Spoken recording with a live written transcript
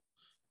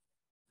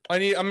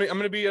I'm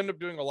going to be end up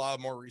doing a lot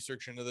more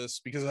research into this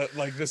because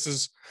this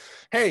is,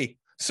 hey,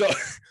 so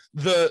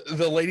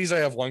the ladies I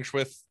have lunch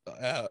with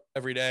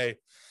every day,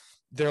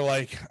 they're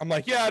like, I'm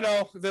like, yeah,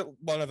 no, that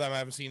one of them I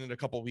haven't seen in a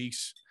couple of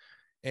weeks.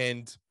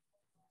 And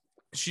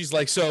she's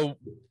like, so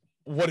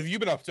what have you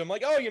been up to? I'm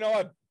like, oh,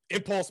 I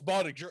impulse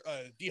bought a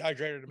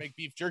dehydrator to make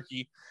beef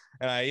jerky,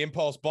 and I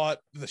impulse bought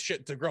the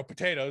shit to grow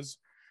potatoes.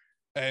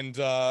 And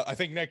I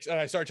think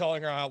I start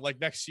telling her how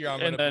next year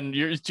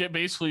you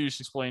just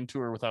explain to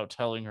her without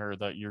telling her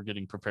that you're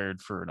getting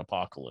prepared for an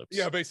apocalypse.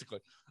 Yeah, basically.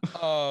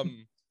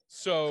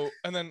 So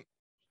and then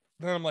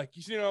I'm like,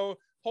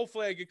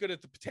 hopefully I get good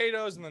at the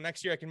potatoes, and the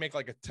next year I can make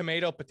like a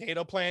tomato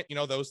potato plant,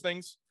 those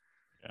things.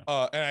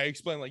 Yeah. And I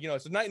explain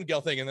it's a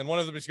Nightingale thing, and then one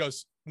of them just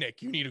goes,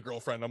 Nick, you need a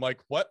girlfriend. I'm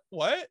like, what?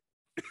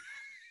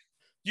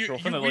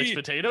 Girlfriend that likes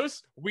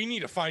potatoes? We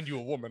need to find you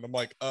a woman. I'm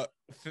like,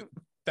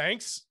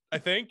 thanks. I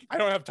think I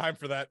don't have time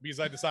for that because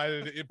I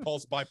decided to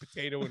impulse buy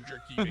potato and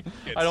jerky.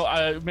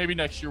 Maybe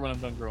next year when I'm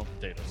done growing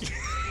potatoes.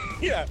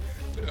 Yeah.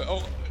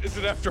 Oh, is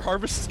it after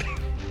harvest?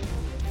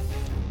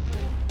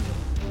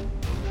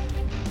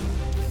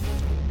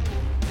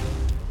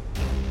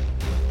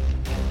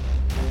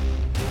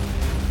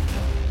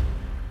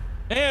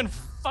 And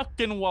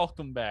fucking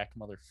welcome back,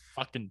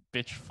 motherfucking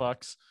bitch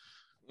fucks.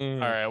 All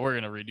right, we're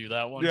gonna redo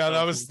that one. Yeah,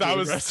 that was. I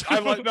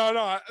like.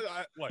 No.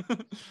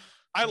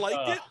 I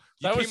liked it.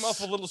 That came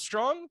off a little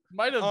strong.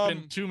 Might have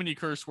been too many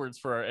curse words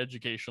for our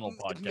educational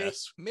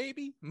podcast.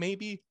 Maybe.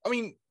 I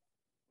mean,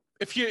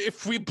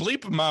 if we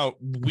bleep them out,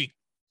 we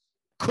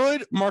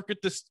could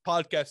market this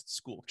podcast to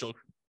school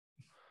children.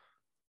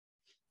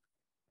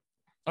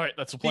 All right,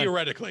 that's the plan.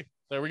 Theoretically,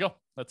 there we go.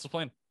 That's the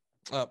plan.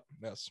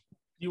 Yes.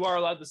 You are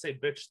allowed to say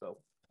bitch though.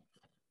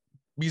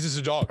 Because it's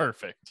a dog.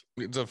 Perfect.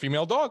 It's a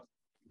female dog.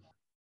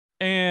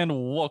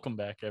 And welcome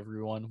back,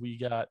 everyone. We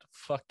got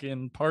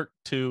fucking part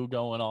 2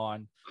 going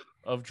on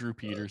of Drew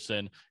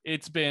Peterson.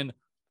 It's been,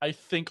 I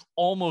think,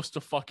 almost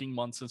a fucking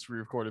month since we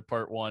recorded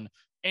part 1,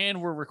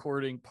 and we're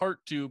recording part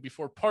 2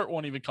 before part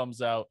 1 even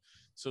comes out.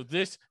 So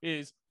this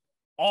is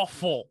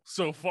awful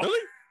so far.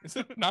 Really? Is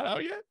it not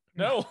out yet?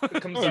 No.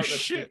 It comes out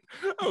shit.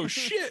 Oh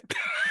shit.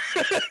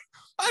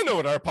 I know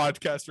what our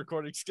podcast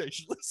recording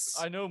schedule is.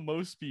 I know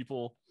most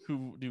people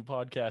who do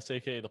podcasts,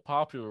 aka the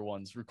popular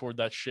ones, record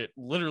that shit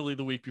literally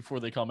the week before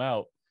they come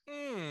out.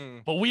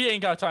 But we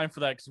ain't got time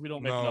for that because we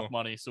don't make enough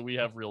money, so we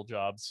have real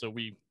jobs. So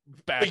we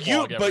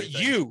backlog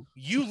everything.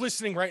 You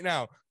listening right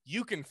now,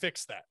 you can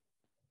fix that.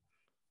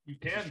 You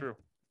can. True.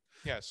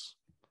 Yes.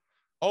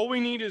 All we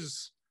need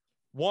is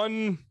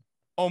one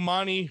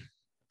Omani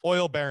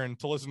oil baron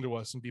to listen to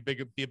us and be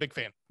a big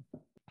fan.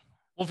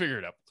 We'll figure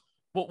it out.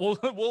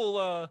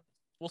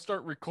 We'll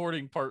start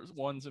recording part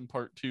 1s and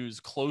part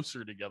 2s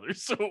closer together,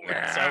 so it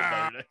works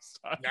out better next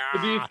time.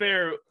 To be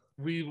fair,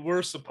 we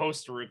were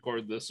supposed to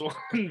record this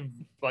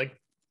one like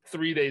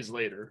 3 days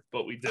later,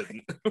 but we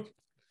didn't.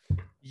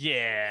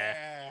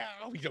 Yeah,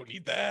 we don't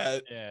need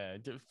that. Yeah,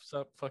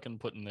 stop fucking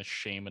putting this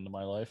shame into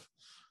my life.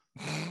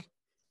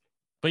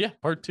 But yeah,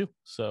 part 2.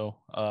 So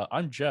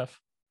I'm Jeff.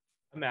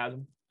 I'm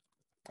Adam.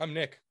 I'm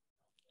Nick.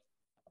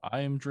 I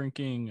am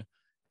drinking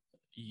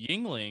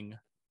Yingling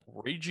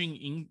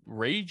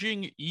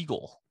Raging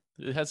Eagle.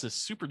 It has a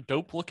super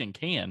dope looking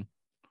can.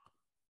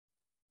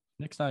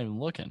 Nick's not even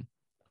looking,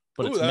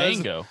 but it's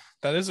mango.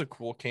 That is a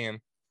cool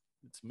can.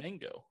 It's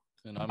mango,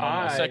 and I'm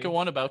on my second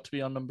one, about to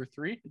be on number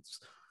 3. It's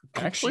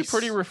actually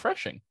pretty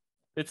refreshing.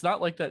 It's not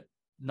like that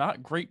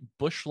not great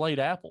Busch Light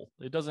apple.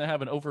 It doesn't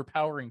have an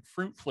overpowering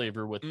fruit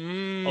flavor with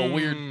a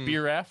weird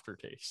beer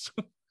aftertaste.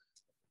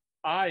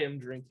 I am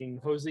drinking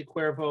Jose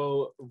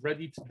Cuervo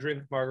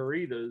ready-to-drink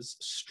margaritas,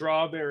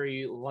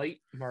 strawberry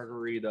light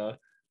margarita.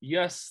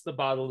 Yes, the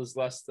bottle is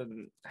less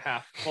than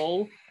half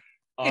full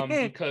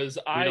because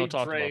I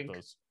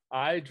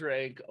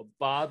drank a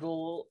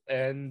bottle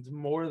and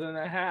more than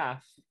a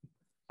half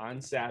on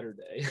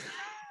Saturday.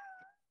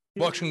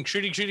 Watching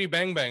Chitty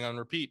Bang Bang on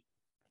repeat.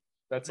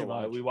 That's a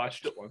lie. We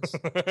watched it once.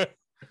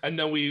 And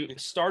then we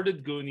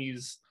started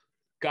Goonies.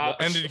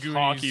 Ended Goonies.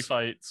 Hockey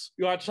fights.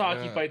 You watch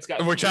hockey fights.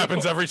 Which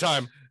happens every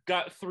time.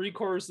 Got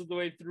 3/4 of the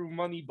way through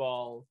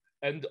Moneyball,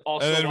 and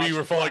also and then we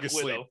were falling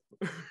asleep.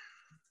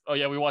 Oh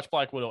yeah, we watched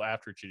Black Widow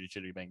after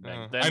Chitty Bang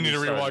Bang. I need to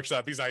rewatch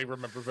that because I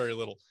remember very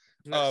little.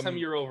 Next time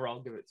you're over, I'll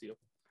give it to you.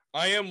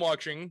 I'm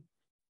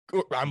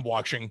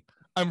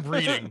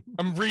reading.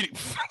 I'm reading.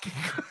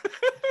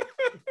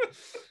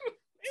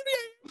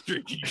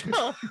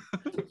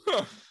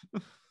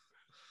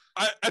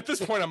 At this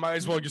point, I might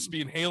as well just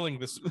be inhaling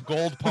this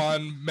Gold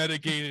Pond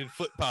medicated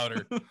foot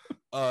powder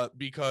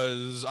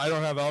because I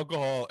don't have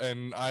alcohol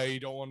and I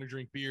don't want to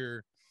drink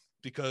beer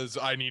because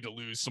I need to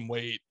lose some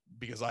weight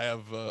because I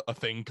have a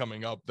thing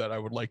coming up that I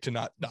would like to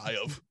not die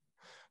of.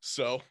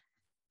 So,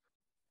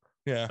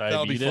 yeah,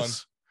 that'll be fun.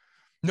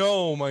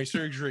 No, my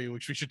surgery,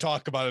 which we should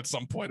talk about at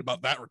some point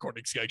about that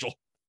recording schedule.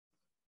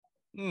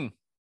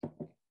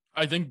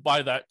 I think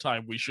by that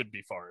time we should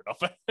be far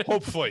enough.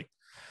 Hopefully.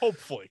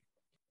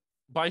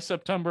 By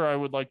September, I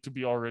would like to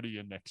be already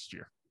in next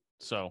year.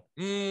 So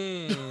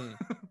I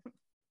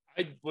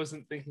I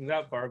wasn't thinking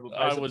that far, but by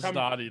I September, was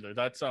not either.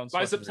 That sounds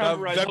by fucking weird.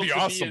 September, I That'd hope be to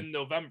awesome. be in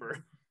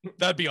November.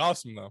 That'd be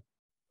awesome though.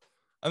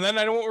 And then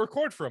I won't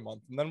record for a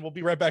month, and then we'll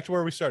be right back to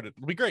where we started.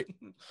 It'll be great.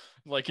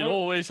 Like it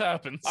always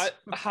happens.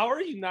 How are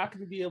you not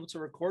going to be able to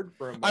record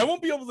for a month? I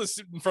won't be able to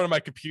sit in front of my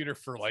computer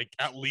for like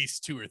at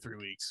least 2 or 3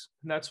 weeks.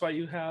 And that's why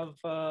you have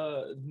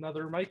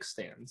another mic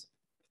stand.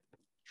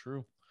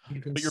 True.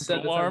 You can But your set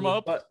it on alarm your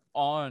up butt.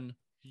 on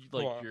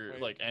like Hold on, your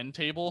wait. like end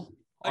table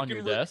on your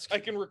can desk. I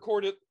can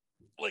record it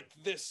like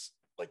this.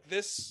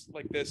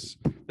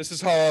 This is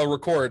how I'll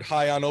record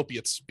high on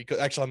opiates, because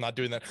actually I'm not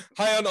doing that.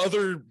 High on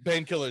other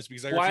painkillers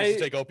because I refuse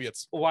to take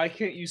opiates. Why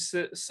can't you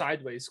sit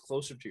sideways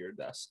closer to your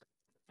desk?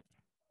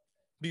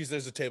 Because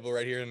there's a table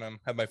right here and I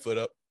have my foot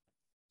up,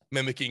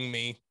 mimicking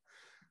me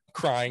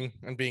crying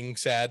and being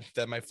sad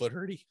that my foot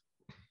hurty.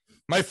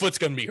 My foot's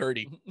gonna be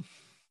hurty.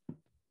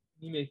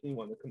 You make me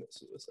want to commit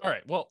suicide. All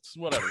right, well,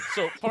 whatever.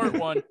 So part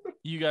 1,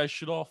 you guys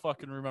should all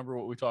fucking remember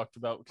what we talked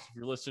about, because if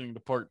you're listening to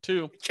part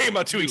 2, Came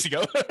out 2 weeks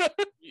ago.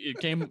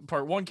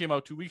 part 1 came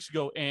out 2 weeks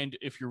ago, and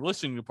if you're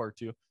listening to part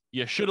 2,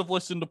 you should have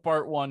listened to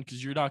part 1,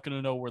 because you're not going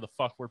to know where the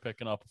fuck we're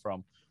picking up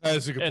from.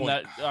 That's a good And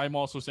point. that I'm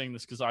also saying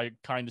this because I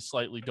kind of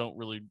slightly don't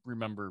really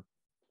remember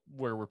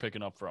where we're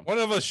picking up from. One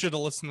of us should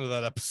have listened to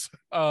that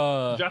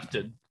episode. Jeff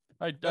did.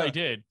 I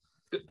did.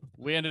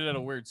 We ended at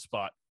a weird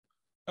spot.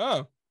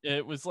 Oh,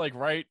 It was like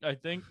right, I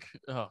think.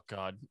 Oh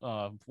God,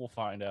 we'll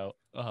find out.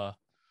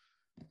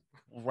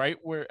 Right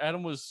where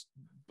Adam was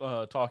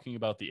talking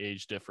about the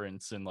age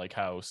difference and like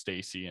how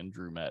Stacy and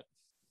Drew met,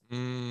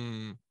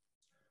 and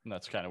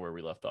that's kind of where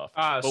we left off.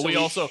 But So we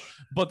also,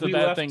 but the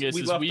bad thing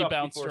is left we off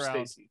bounced before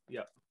around. Stacey.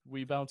 Yeah.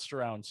 We bounced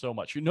around so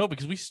much,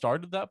 because we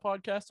started that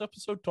podcast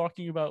episode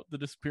talking about the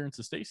disappearance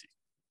of Stacy.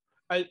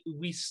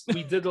 We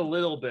did a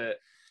little bit,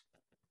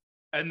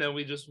 and then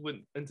we just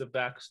went into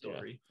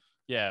backstory.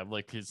 Yeah,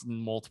 like his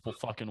multiple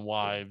fucking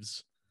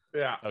wives.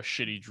 Yeah. How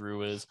shitty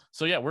Drew is.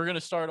 So yeah, we're gonna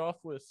start off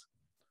with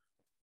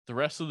the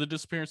rest of the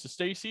disappearance of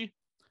Stacy.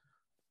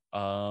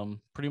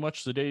 Pretty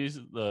much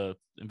the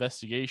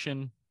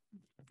investigation,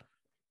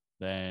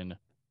 then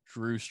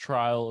Drew's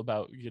trial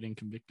about getting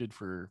convicted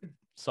for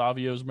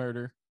Savio's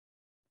murder.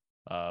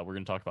 We're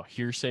gonna talk about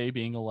hearsay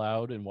being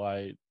allowed and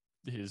why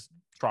his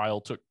trial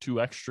took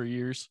 2 extra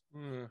years,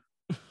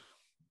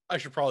 I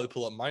should probably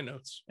pull up my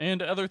notes.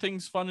 and other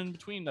things fun in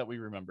between that we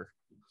remember.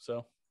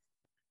 So,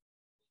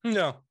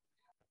 No.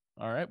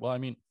 all right. Well, I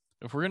mean,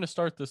 if we're gonna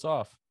start this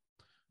off,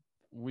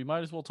 we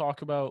might as well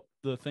talk about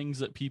the things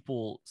that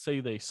people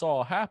say they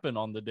saw happen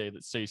on the day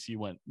that Stacy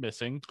went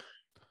missing,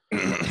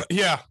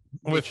 Yeah.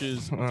 which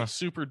is the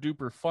super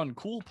duper fun,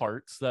 cool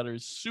parts that are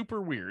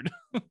super weird.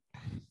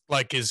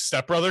 Like his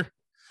stepbrother.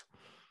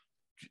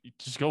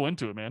 Just go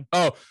into it, man.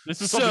 Oh, This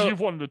is so- something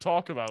you've wanted to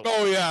talk about.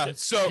 oh yeah.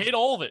 So Hit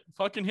all of it.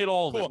 Fucking hit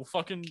all of it. Cool. We'll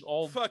fucking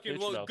all fucking bitch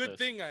well, about good this.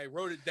 thing I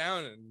wrote it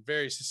down in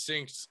very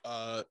succinct,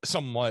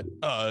 somewhat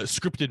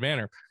scripted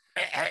manner.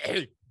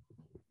 You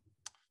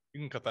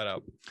can cut that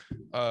out.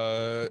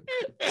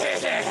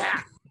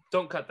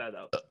 Don't cut that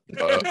out.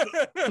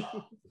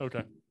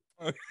 Okay.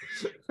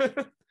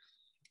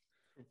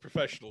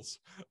 Professionals.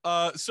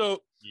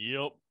 So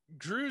Yep.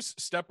 Drew's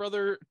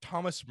stepbrother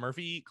Thomas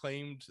Murphy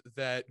claimed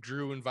that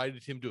Drew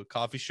invited him to a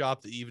coffee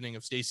shop the evening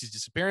of Stacy's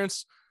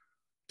disappearance.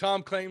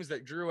 Tom claims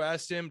that Drew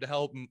asked him to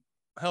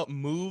help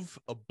move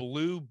a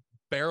blue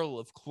barrel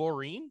of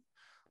chlorine.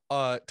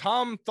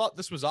 Tom thought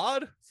this was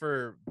odd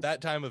for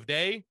that time of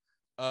day.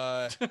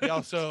 He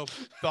also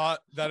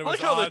thought that it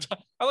was odd.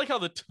 I like how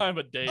the time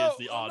of day is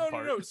the odd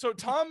part. No. So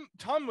Tom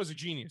was a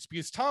genius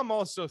because Tom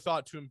also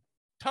thought to him.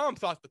 Tom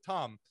thought to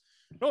Tom,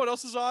 you know what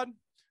else is odd?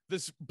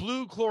 This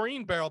blue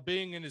chlorine barrel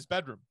being in his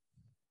bedroom.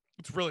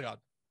 It's really odd.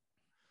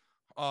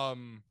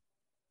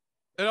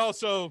 It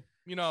also,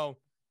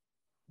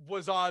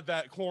 was odd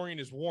that chlorine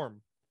is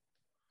warm.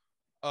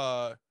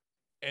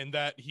 And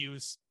that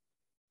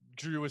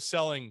Drew was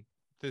selling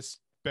this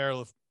barrel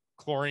of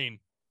chlorine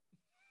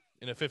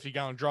in a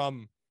 50-gallon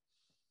drum.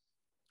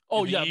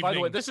 Oh in the yeah. By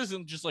the way, evening. this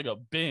isn't just like a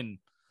bin.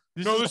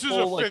 This is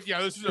full, a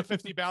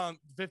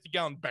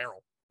 50-gallon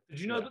barrel. Did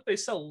you know that they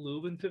sell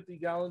lube in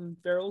 50-gallon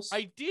barrels?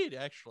 I did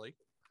actually.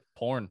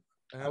 porn.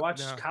 I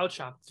watched No. Cow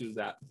Chop do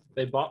that.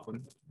 They bought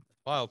one.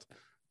 Wild.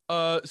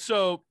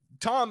 So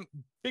Tom,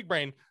 big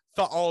brain,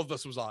 thought all of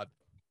this was odd.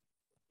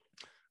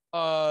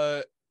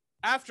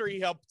 After he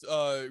helped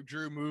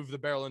Drew move the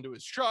barrel into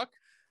his truck,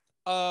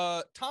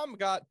 Tom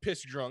got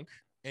pissed drunk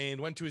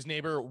and went to his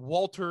neighbor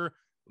Walter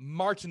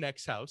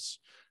Martinek's house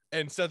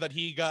and said that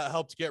he got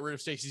helped get rid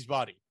of Stacy's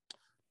body.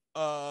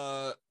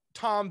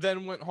 Tom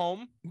then went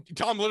home.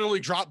 Tom literally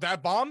dropped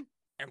that bomb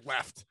and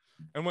left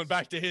and went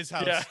back to his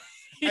house. Yeah.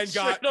 He And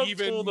got straight up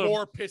even told him,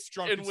 more pissed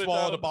drunk and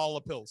swallowed a without- bottle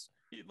of pills.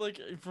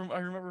 I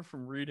remember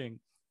from reading,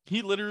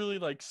 he literally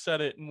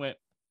said it and went,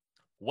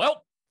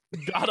 "Well,"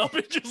 got up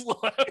and just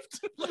left.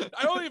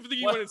 I don't even think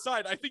he went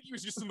inside. I think he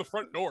was just in the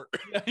front door.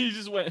 He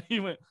just went. He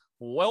went,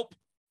 "Welp,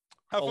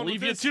 Have I'll fun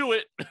leave with you this. to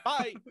it."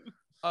 Bye.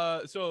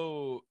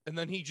 And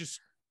then he just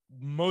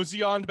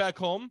mosey on back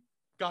home,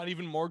 got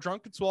even more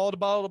drunk and swallowed a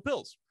bottle of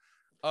pills.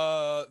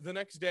 The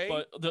next day,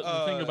 But the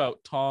thing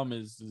about Tom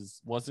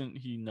is wasn't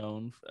he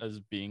known as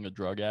being a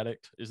drug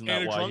addict? Isn't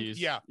that And a why drunk? he's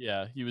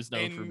Yeah. he was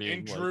known for being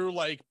and Drew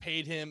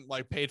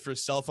paid for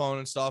his cell phone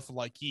and stuff, and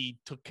like he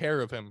took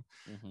care of him.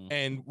 Mhm.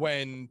 And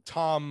when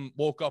Tom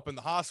woke up in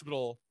the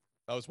hospital,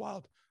 that was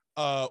wild.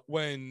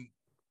 When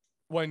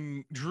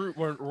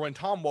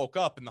Tom woke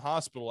up in the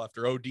hospial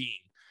after ODing,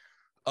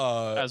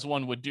 as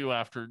one would do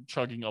after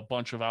chugging a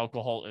bunch of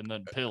alcohol and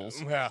then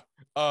pills. yeah,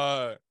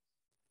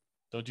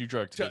 Don't do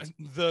drugs, kids.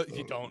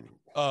 you don't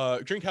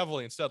drink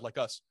heavily instead, like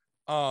us.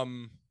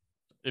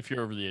 If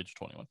you're over the age of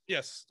 21,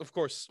 Yes, of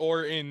course,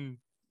 or in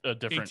a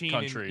different 18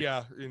 country.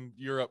 in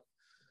Europe,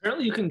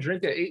 Apparently, you can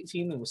drink at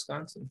 18 in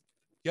Wisconsin.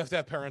 you have to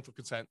have parental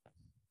consent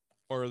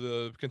or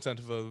the consent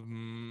of a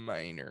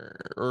minor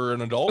or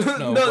an adult.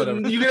 No,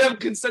 whatever. You can have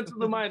consent of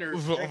the minor.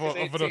 of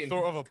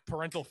a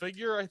parental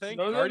figure, I think.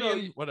 No,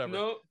 Guardian, whatever.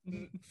 No,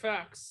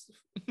 facts.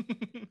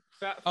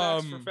 Facts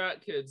for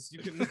fat kids. You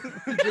can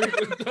drink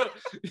with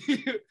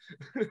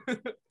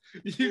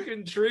you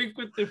can drink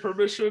with the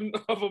permission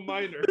of a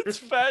minor. It's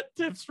fat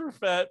tips for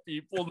fat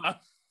people,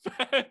 not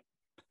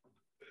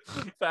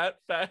fat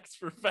facts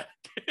for fat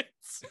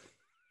kids.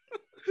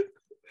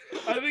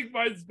 I think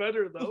mine's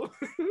better though.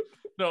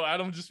 No,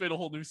 Adam just made a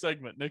whole new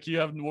segment. Nick, you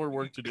have more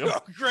work to do.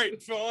 Oh,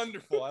 great,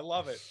 wonderful. I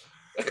love it.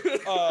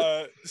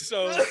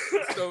 So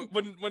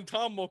when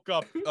Tom woke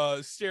up,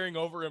 staring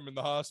over him in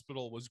the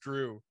hospital was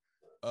Drew,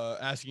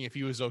 asking if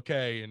he was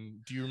okay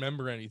and do you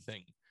remember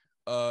anything?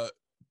 To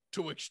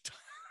which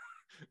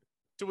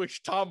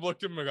Tom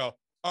looked at him and go,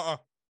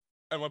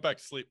 and went back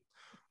to sleep.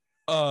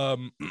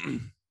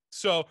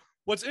 So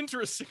what's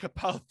interesting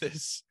about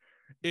this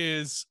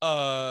is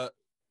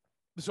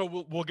so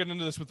we'll get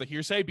into this with the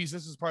hearsay because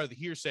this is part of the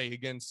hearsay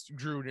against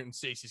Drew and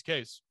Stacy's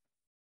case.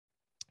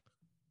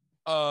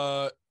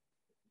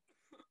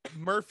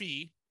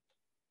 Murphy,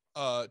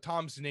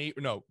 Tom's neighbor.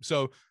 No,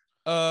 so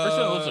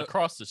person lives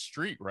across the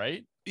street,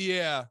 right?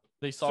 Yeah,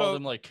 they saw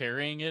them like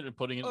carrying it and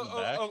putting it in the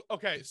back.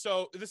 Okay,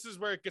 so this is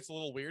where it gets a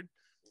little weird.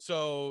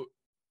 So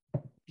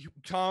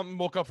Tom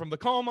woke up from the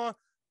coma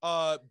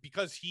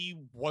because he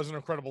wasn't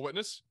a credible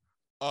witness.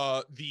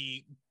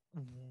 The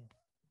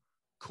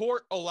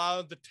court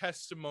allowed the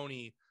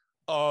testimony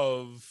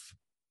of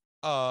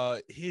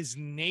his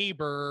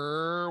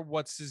neighbor.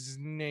 What's his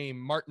name?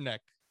 Martinek.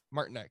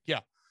 Yeah.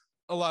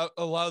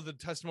 Allow the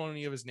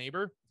testimony of his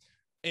neighbor.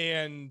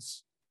 And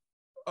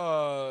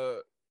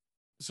so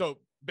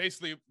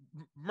basically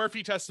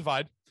Murphy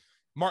testified,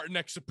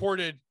 Martinek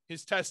supported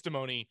his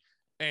testimony,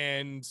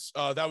 and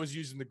that was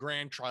used in the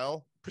grand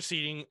trial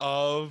proceeding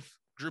of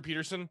Drew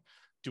Peterson.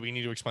 Do we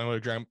need to explain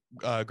what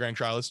a grand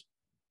trial is?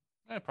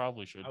 I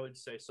probably should. I would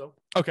say so.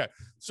 Okay,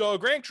 so a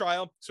grand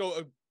trial,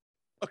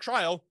 a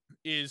trial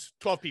is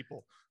 12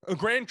 people. A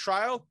grand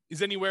trial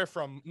is anywhere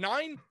from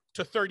 9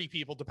 to 30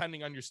 people,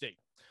 depending on your state.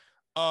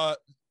 A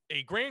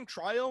grand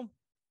trial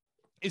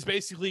is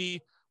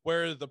basically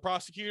where the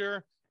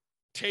prosecutor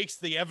takes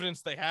the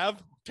evidence they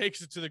have,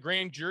 takes it to the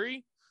grand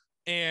jury,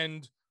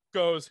 and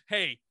goes,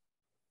 hey,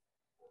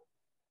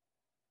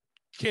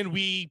 can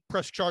we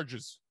press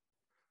charges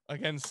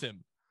against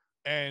him?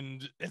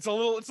 And it's a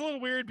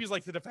little weird because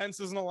like the defense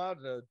isn't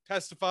allowed to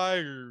testify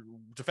or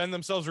defend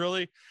themselves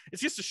really.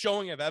 It's just a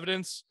showing of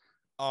evidence.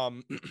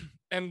 And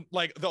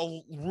like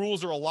the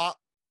rules are a lot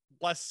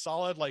less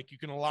solid. Like you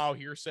can allow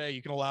hearsay,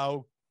 you can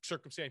allow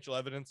circumstantial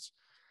evidence.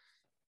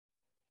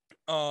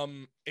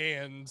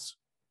 And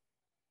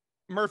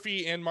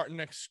Murphy and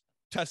Martinek's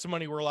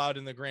testimony were allowed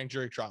in the grand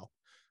jury trial.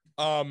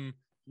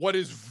 What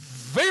is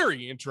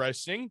very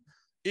interesting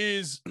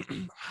is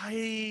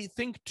I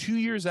think 2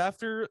 years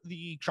after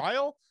the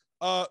trial,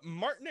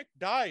 Martinek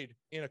died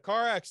in a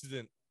car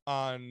accident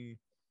on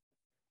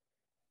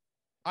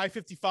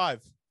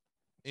I-55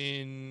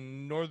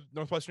 in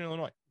northwestern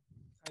Illinois.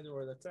 I know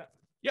where that's at.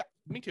 Yeah,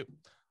 me too.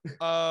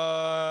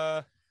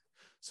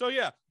 So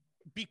yeah,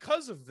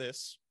 because of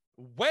this,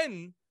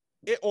 when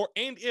it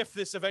and if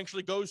this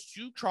eventually goes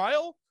to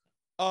trial,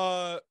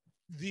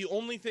 the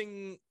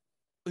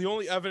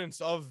only evidence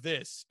of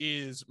this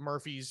is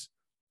Murphy's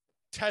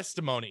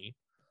testimony,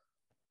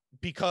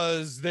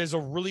 because there's a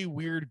really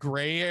weird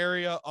gray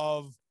area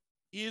of,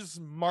 is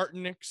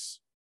Martinek's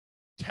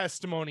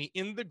testimony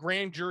in the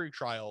grand jury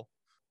trial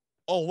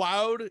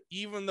allowed,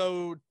 even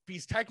though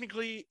because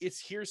technically it's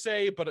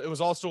hearsay, but it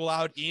was also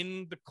allowed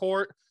in the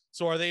court.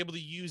 So are they able to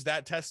use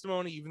that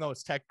testimony even though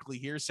it's technically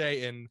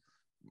hearsay and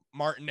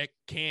Martinek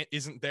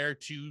isn't there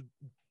to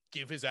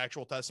give his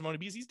actual testimony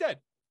because he's dead?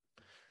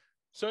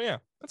 So yeah,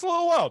 that's a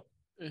little wild.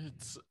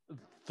 It's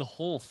the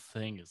whole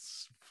thing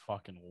is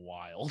fucking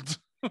wild.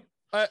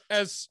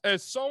 As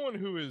someone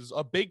who is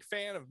a big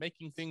fan of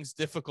making things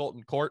difficult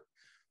in court,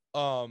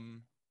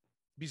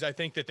 because I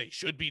think that they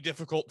should be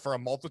difficult for a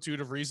multitude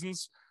of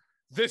reasons,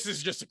 this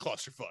is just a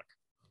clusterfuck.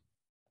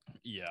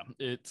 Yeah,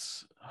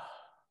 it's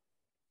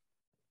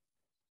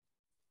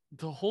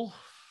the whole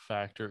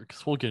factor,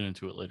 because we'll get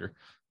into it later.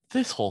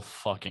 This whole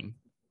fucking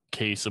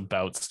case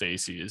about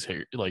Stacy is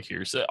like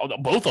hearsay.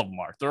 Both of them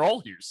are. They're all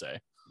hearsay.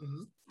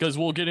 Because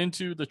we'll get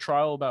into the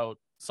trial about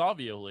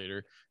Savio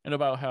later, and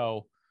about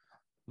how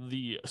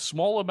the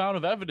small amount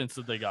of evidence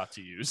that they got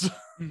to use.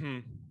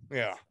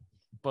 Yeah.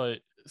 But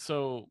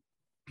so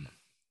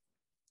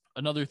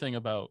another thing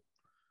about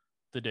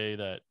the day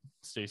that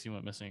Stacy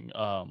went missing,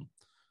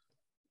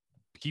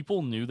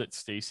 people knew that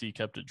Stacy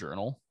kept a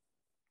journal,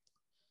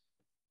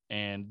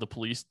 and the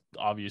police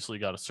obviously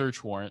got a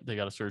search warrant. They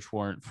got a search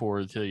warrant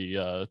for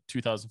the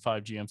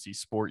 2005 GMC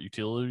Sport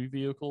utility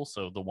vehicle,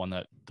 so the one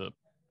that the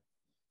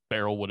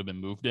barrel would have been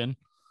moved in,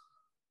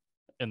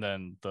 and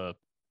then the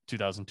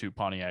 2002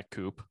 Pontiac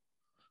Coupe,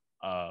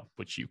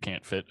 which you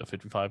can't fit a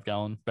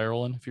 55-gallon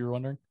barrel in, if you were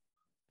wondering.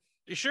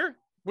 You sure?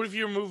 What if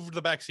you removed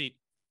the back seat?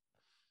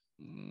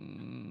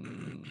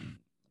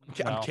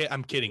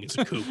 I'm kidding. It's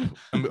a coupe.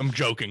 I'm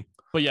joking.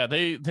 But yeah,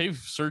 they've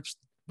searched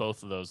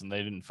both of those and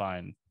they didn't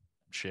find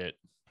shit.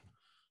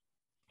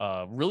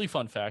 Really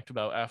fun fact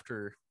about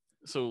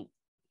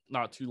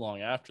not too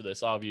long after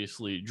this,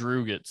 obviously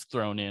Drew gets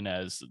thrown in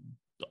as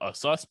a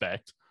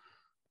suspect.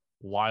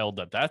 Wild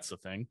that's a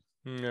thing.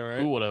 Yeah, right.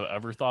 Who would have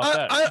ever thought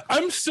that?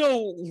 I'm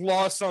still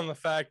lost on the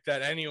fact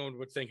that anyone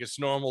would think it's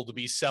normal to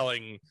be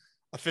selling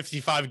a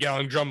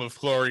 55-gallon drum of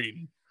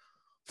chlorine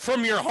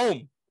from your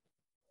home.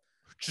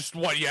 Just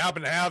what, you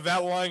happen to have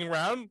that lying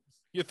around?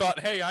 You thought,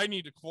 hey, I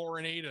need to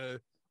chlorinate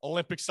a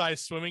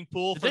Olympic-sized swimming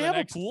pool for the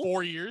next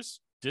 4 years.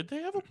 Did they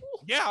have a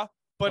pool? Yeah,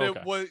 but Okay.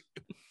 it was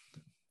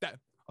that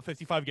a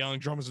 55-gallon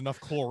drum is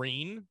enough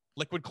chlorine,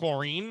 liquid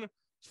chlorine,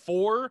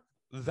 for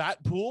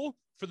that pool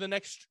for the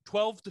next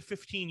 12 to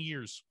 15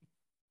 years.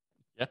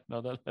 Yeah,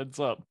 no, that heads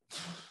up.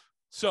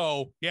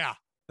 So yeah,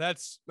 and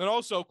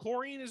also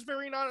chlorine is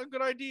very not a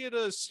good idea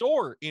to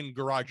store in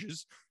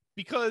garages,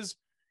 because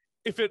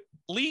if it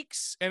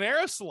leaks and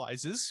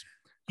aerosolizes,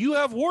 you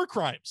have war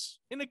crimes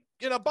in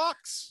a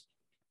box.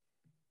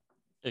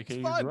 AKA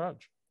your fun.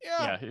 garage.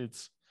 Yeah. Yeah,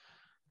 it's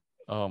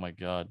oh my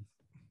god.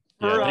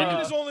 For, Yeah, they Chlorine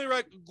did- is only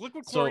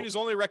liquid chlorine is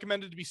only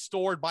recommended to be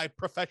stored by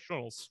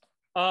professionals.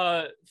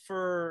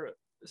 For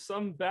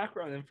some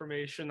background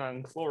information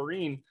on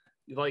chlorine,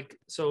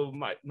 so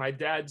my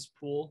dad's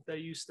pool they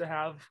used to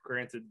have,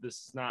 granted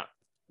this is not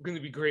going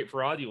to be great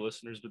for audio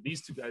listeners, but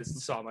these two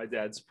guys saw my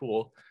dad's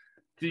pool.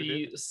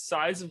 The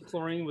size of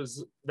chlorine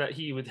that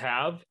he would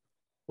have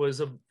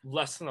was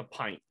less than a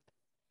pint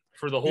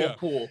for the whole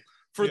pool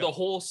for the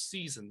whole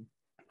season.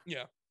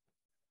 Yeah.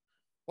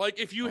 Like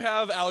if you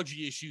have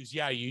algae issues,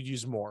 yeah, you'd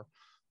use more.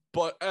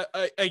 But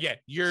again,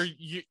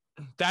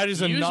 that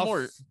is you use enough.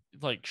 more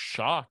like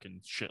shock and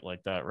shit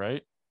like that,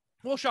 right?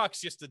 Well, shock's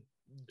just a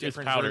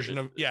different powdered. version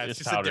of It's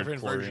just a powdered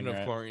different version chlorine, of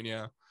right? chlorine.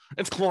 Yeah,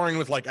 it's chlorine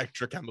with like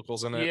extra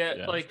chemicals in it.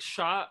 Yeah, like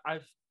shock.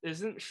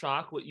 Isn't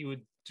shock what you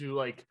would do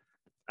like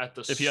at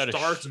the If you had a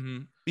start?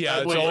 Yeah,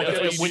 Like, it's all, at it's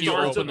the what when you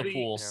start open of the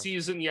pool.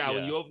 season, Yeah.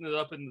 when you open it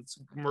up and it's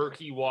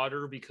murky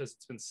water because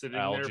it's been sitting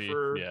Algae. there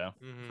for Yeah.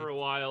 for a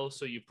while,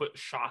 so you put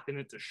shock in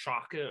it to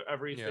shock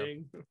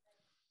everything.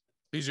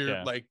 These are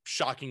Yeah. like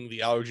shocking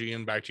the algae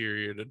and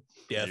bacteria to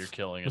death. You're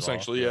killing it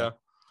Essentially, off,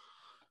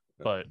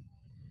 yeah. But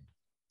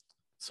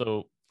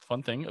so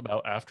fun thing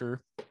about after,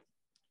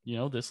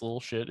 this little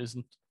shit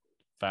isn't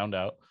found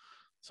out.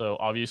 So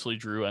obviously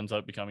Drew ends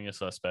up becoming a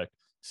suspect.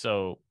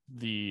 So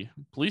the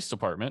police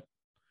department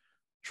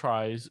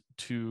tries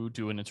to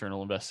do an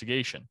internal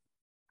investigation.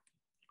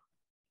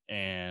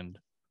 And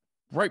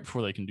right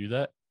before they can do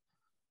that,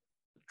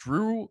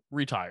 Drew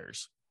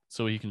retires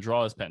so he can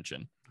draw his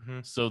pension.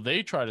 Mhm. So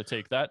they try to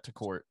take that to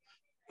court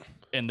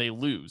and they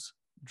lose.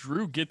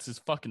 Drew gets his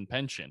fucking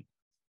pension.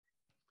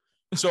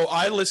 So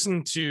I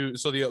listened to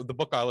the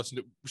book I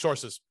listened to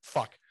sources.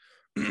 Fuck.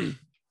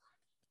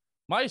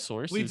 My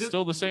source We is did-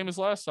 still the same as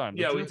last time.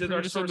 Yeah, we Drew did our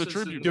Peterson, the sources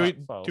Tribune and- Do we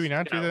files. do we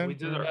not do Yeah, that? we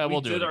did Yeah, we'll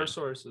do it our again.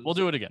 sources. We'll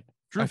do it again.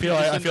 Drew I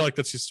Peterson, feel like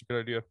that's just a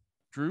good idea.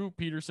 Drew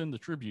Peterson, the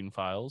Tribune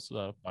files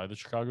by the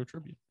Chicago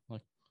Tribune.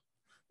 Like,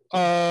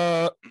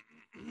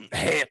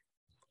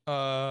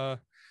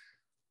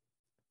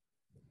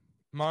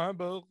 My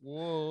book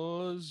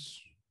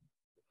was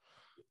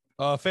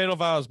Fatal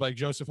Vows by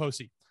Joseph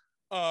Hosey.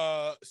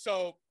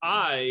 So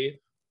I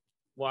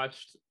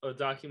watched a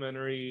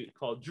documentary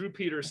called Drew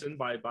Peterson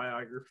by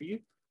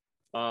Biography.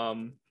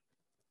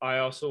 I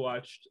also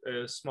watched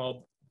a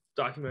small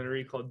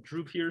documentary called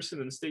Drew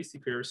Pearson and Stacey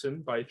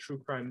Pearson by True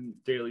Crime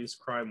Daily's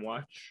Crime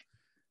Watch.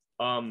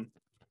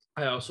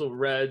 I also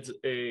read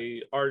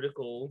a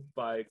article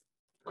by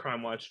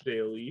Crime Watch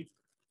Daily.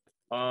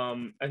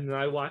 And then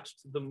I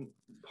watched the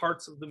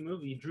parts of the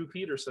movie Drew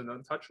Peterson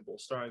Untouchable,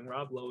 starring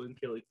Rob Lowe and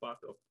Kaylee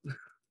Cuoco.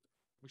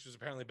 which was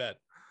apparently bad.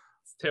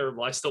 It's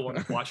terrible. I still want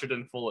to watch it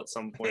in full at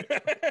some point.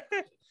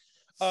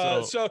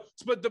 But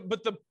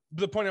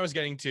the point I was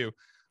getting to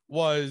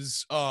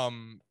was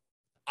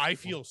I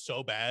feel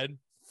so bad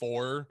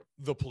for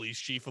the police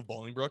chief of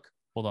Bolingbrook.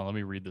 hold on, let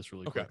me read this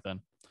really Okay. quick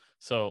then.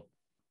 So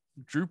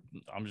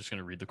I'm just going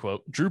to read the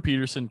quote. Drew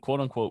Peterson, quote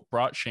unquote,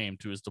 brought shame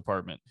to his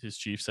department, his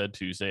chief said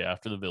Tuesday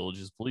after the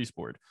village's police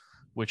board,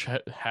 which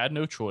had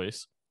no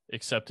choice,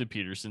 accepted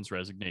Peterson's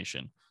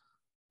resignation.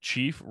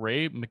 Chief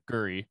Ray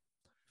McGurry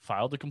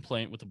filed a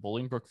complaint with the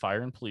Bolingbrook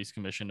Fire and Police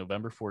Commission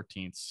November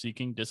 14th,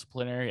 seeking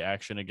disciplinary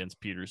action against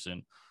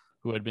Peterson,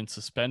 who had been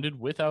suspended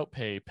without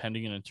pay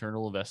pending an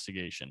internal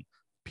investigation.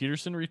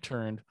 Peterson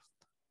turned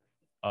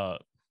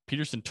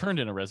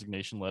in a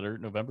resignation letter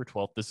November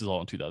 12th. This is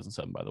all in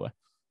 2007, by the way.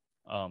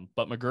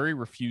 But McGurry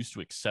refused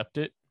to accept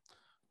it,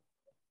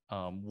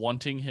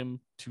 wanting him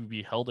to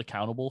be held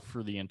accountable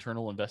for the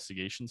internal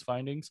investigations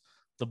findings.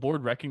 The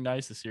board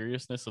recognized the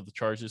seriousness of the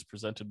charges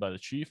presented by the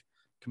chief.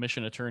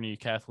 Commission attorney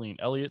Kathleen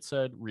Elliott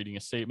said, reading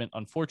a statement,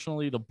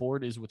 "Unfortunately, the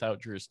board is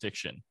without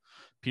jurisdiction.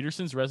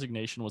 Peterson's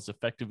resignation was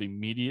effective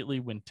immediately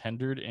when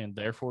tendered, and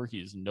therefore he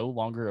is no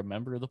longer a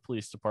member of the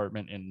police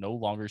department and no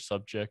longer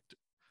subject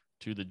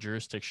to the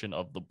jurisdiction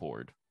of the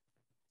board."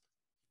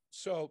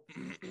 So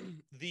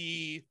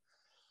the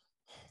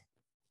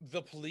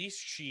police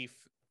chief,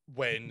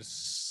 when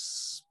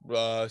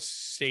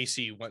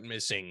Stacy went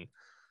missing,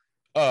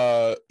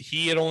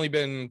 he had only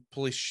been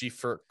police chief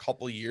for a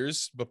couple of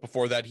years, but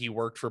before that he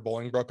worked for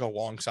Bolingbrook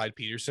alongside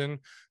Peterson.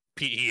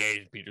 He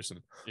hated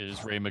Peterson. It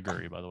is Ray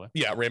McGurry, by the way.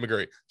 Yeah, Ray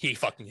McGurry. He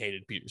fucking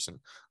hated Peterson.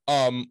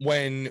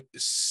 When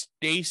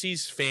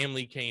Stacy's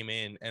family came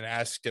in and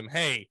asked him,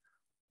 "Hey,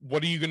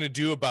 what are you gonna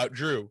do about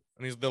Drew?"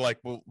 And they're like,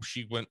 "Well,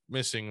 she went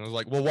missing." And I was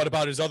like, "Well, what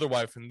about his other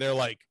wife?" And they're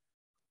like,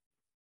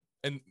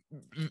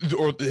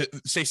 or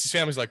Stacy's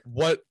family's like,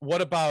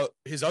 what about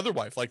his other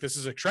wife? Like, this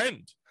is a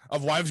trend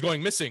of wives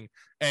going missing.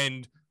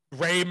 And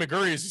Ray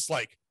McGurry is just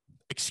like,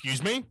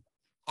 "Excuse me,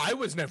 I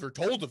was never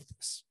told of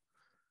this."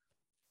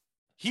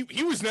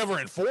 He was never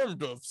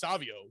informed of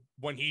Savio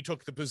when he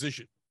took the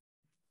position.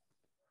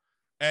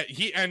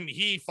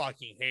 He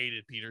fucking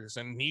hated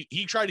Peterson.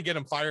 He tried to get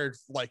him fired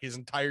like his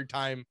entire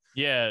time.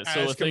 Yeah.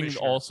 So the thing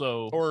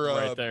also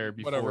right there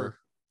before whatever,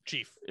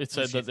 chief, it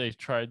said that they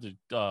tried to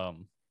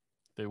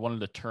they wanted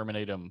to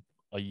terminate him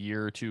a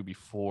year or two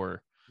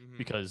before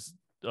because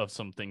of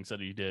some things that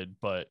he did,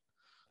 but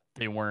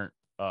they weren't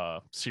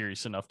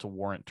serious enough to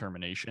warrant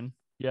termination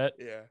yet.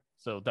 Yeah.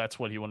 So that's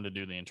what he wanted to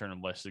do the internal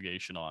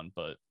investigation on.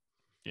 But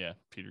yeah,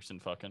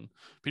 Peterson's fucking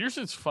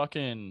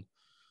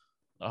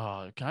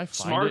can I find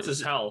smart it?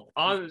 as hell,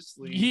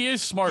 honestly. He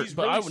is smart, He's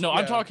but really,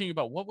 I'm talking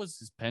about what was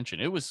his pension.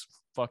 It was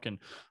fucking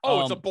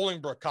it's a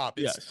Bolingbrook cop.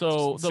 It's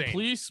so the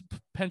police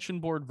pension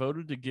board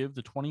voted to give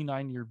the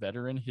 29-year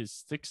veteran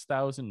his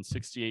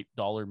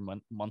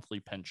 $6,068 monthly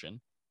pension.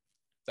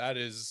 That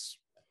is,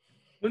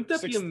 wouldn't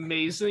that be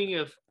amazing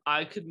if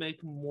I could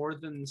make more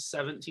than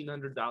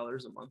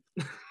 $1,700 a month?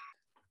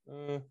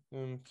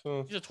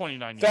 He's a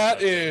 29.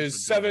 That is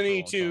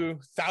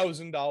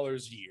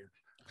 $72,000 a year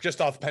just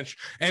off pension.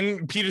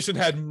 And Peterson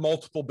had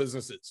multiple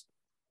businesses.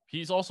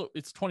 He's also,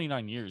 it's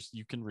 29 years.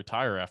 You can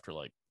retire after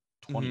like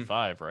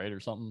 25, right, or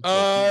something.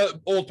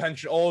 Old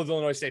pension, all of the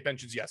Illinois state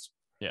pensions, yes.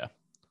 Yeah.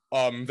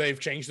 They've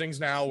changed things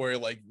now where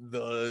like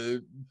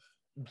the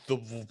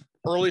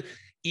early,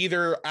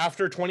 either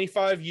after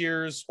 25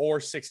 years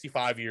or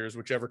 65 years,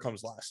 whichever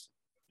comes last.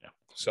 Yeah.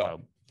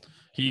 So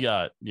he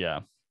got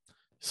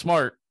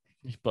smart,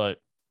 but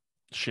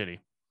shitty.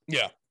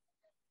 Yeah.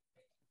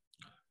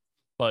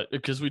 But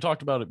because we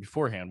talked about it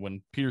beforehand,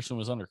 when Peterson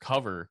was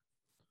undercover,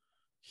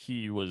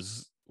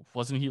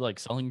 wasn't he like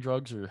selling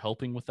drugs or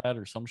helping with that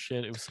or some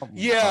shit? It was something.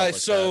 Yeah. Like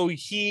so that.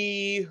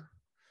 he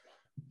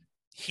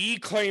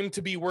claimed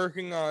to be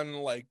working on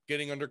like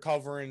getting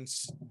undercover and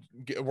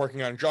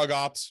working on drug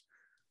ops.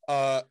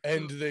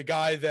 And the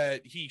guy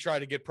that he tried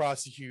to get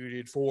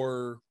prosecuted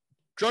for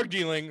drug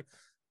dealing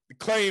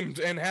claimed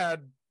and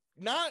had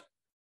not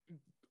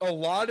a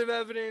lot of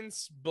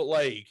evidence, but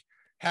like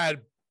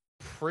had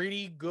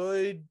pretty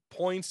good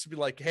points to be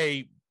like,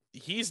 hey,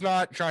 he's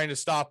not trying to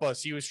stop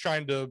us. He was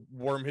trying to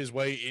worm his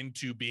way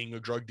into being a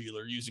drug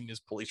dealer using his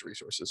police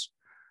resources.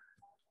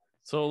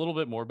 So a little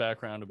bit more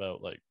background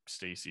about like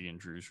Stacy and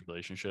Drew's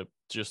relationship,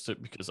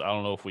 because I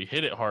don't know if we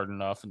hit it hard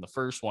enough in the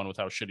first one with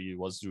how shitty he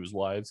was to his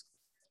wives.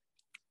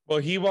 Well,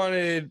 he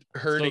wanted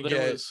her to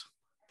get.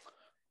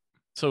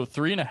 So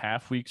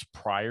 3.5 weeks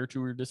prior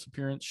to her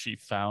disappearance, she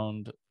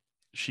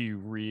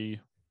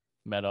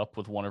met up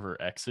with one of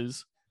her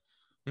exes.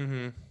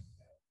 Or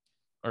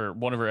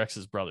one of her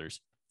ex's brothers.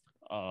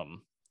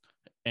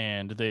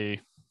 And they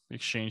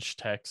exchanged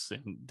texts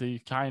and they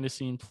kind of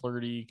seemed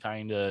flirty,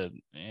 it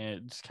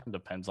just kind of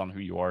depends on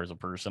who you are as a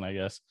person, I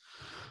guess.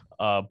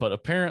 But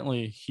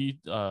apparently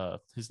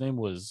his name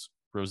was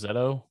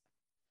Rosetto.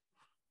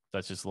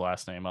 That's just the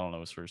last name. I don't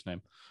know his first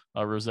name.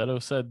 Rosetto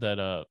said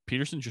that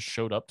Peterson just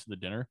showed up to the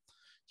dinner.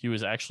 He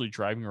was actually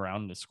driving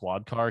around in a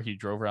squad car. He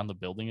drove around the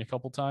building a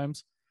couple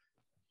times.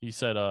 He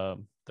said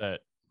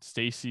that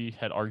Stacy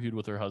had argued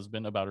with her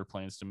husband about her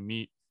plans to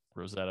meet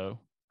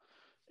Rosetto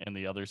and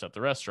the others at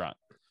the restaurant.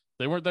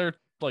 They weren't there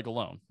like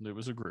alone. It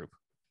was a group.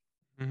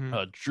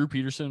 Drew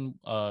Peterson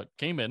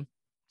came in,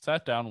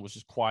 sat down, and was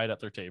just quiet at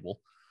their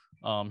table.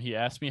 He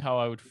asked me how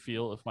I would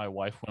feel if my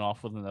wife went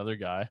off with another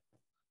guy.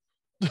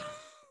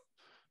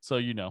 So,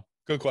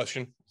 good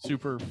question.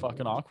 Super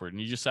fucking awkward.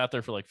 And he just sat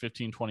there for like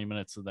 15-20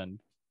 minutes and then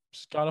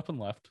just got up and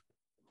left.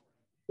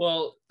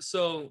 Well,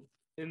 so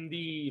in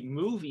the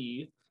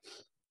movie,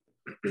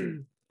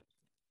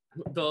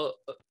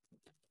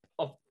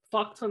 a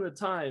fuck ton of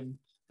time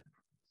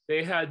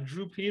they had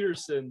Drew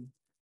Peterson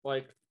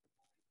like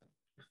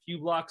a few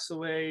blocks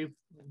away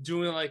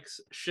doing like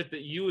shit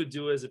that you would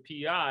do as a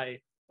PI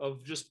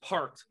of just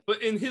parked,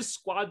 but in his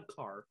squad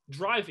car,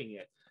 driving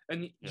it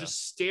and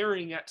just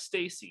staring at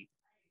Stacy.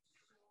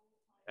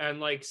 And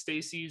like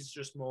Stacy's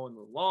just mowing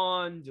the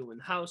lawn, doing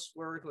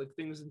housework, like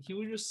things, and he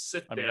would just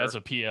sit there. I mean, as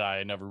a PI,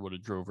 I never would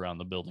have drove around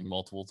the building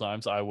multiple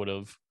times. I would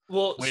have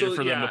waited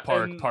for them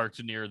to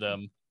parked near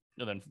them,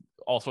 and then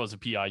also as a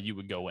PI, you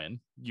would go in.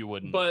 You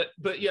wouldn't. But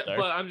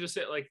I'm just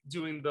saying, like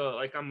doing the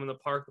like I'm in the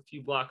park a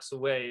few blocks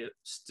away.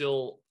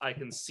 Still, I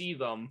can see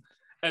them,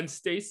 and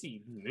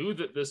Stacy knew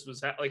that this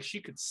was like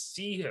she could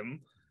see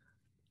him.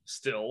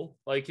 Still,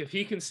 like if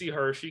he can see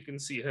her, she can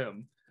see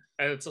him,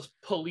 and it's a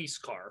police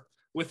car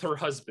with her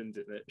husband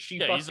in it.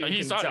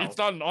 He's not it's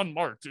not an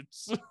unmarked.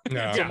 It's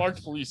a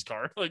marked police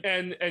car. Like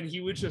and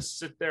he would just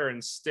sit there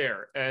and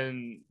stare.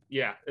 And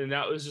and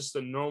that was just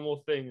a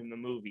normal thing in the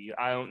movie.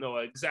 I don't know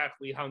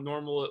exactly how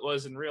normal it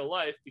was in real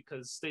life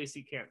because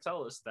Stacy can't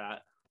tell us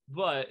that.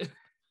 But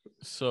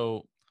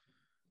so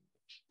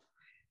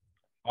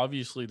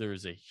obviously there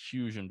is a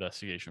huge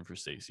investigation for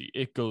Stacy.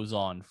 It goes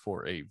on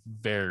for a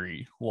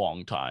very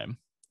long time.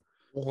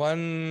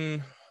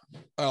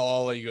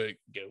 I'll let you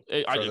go.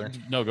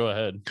 No, go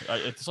ahead.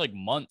 It's like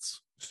months.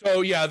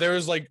 So there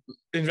was like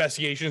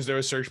investigations. There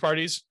was search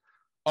parties.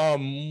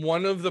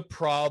 One of the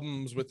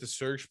problems with the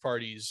search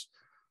parties,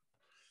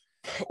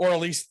 or at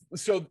least,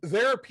 so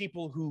there are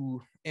people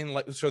who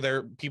there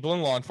are people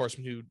in law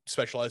enforcement who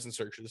specialize in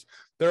searches.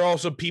 There are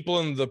also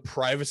people in the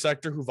private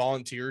sector who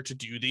volunteer to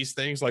do these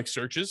things like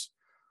searches.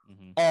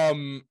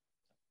 Mm-hmm.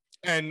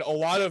 And a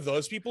lot of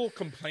those people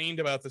complained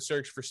about the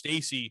search for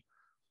Stacy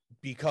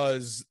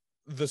because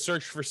the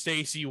search for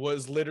Stacy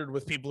was littered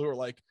with people who were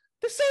like,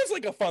 this sounds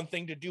like a fun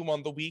thing to do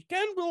on the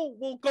weekend.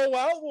 We'll go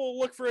out, we'll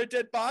look for a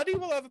dead body,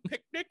 we'll have a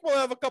picnic, we'll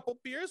have a couple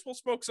beers, we'll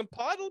smoke some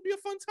pot, it'll be a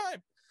fun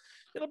time.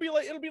 It'll be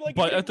like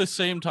but at the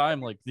same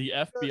time, like the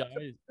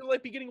FBI, it'll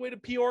like be getting away to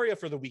Peoria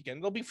for the weekend.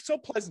 It'll be so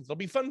pleasant. It'll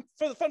be fun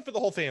for the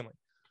whole family.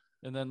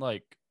 And then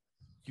like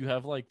you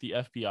have like the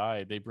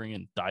FBI, they bring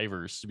in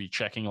divers to be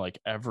checking like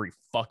every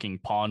fucking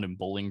pond in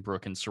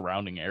Bolingbrook and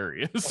surrounding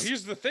areas. Well,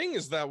 here's the thing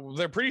is that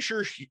they're pretty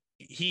sure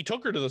he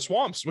took her to the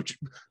swamps, which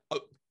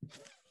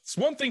it's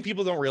one thing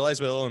people don't realize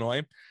about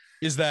Illinois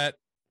is that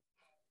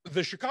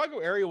the Chicago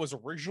area was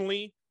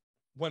originally,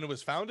 when it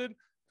was founded,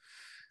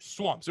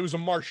 swamps. It was a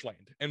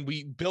marshland, and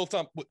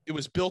it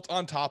was built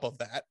on top of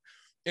that.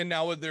 And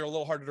now they're a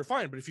little harder to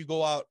find. But if you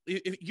go out,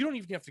 if you don't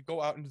even have to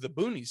go out into the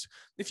boonies.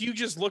 If you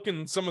just look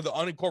in some of the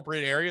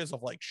unincorporated areas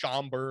of like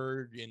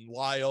Schaumburg and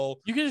Lyle,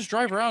 you can just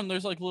drive around. And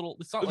there's like little.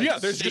 It's not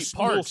like there's just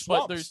parks, little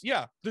swamps.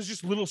 But there's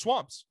just little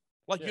swamps.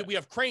 Like we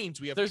have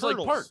cranes, we have there's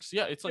turtles. Like parks.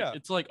 Yeah,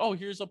 it's like oh,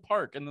 here's a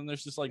park, and then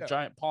there's this like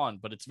giant pond,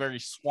 but it's very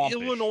swampy.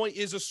 Illinois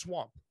is a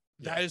swamp.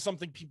 That is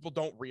something people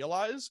don't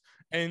realize,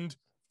 and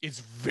it's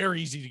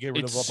very easy to get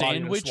rid of. It's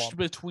sandwiched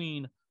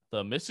between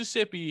the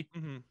Mississippi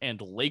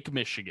and Lake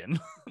Michigan.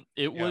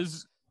 It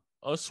was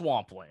a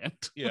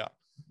swampland.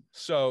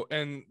 So,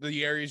 and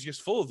the area is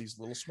just full of these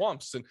little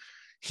swamps, and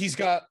he's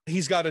got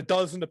a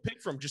dozen to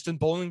pick from just in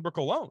Bolingbrook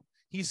alone.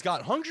 He's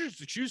got hundreds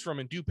to choose from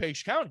in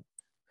DuPage County,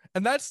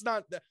 and that's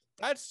not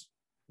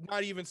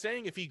even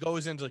saying if he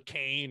goes into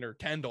Kane or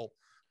Kendall,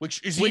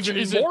 which is even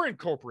more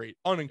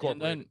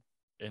unincorporated.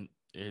 And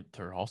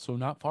they're also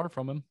not far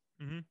from him.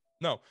 Mm-hmm.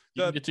 No,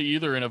 you can get to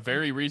either in a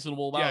very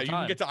reasonable amount of time. Yeah,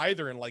 you can get to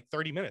either in like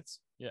 30 minutes.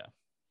 Yeah.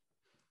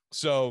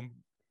 So,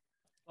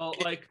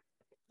 I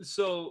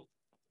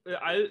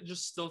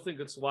just still think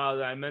it's wild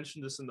that I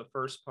mentioned this in the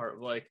first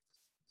part, like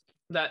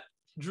that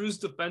Drew's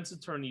defense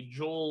attorney,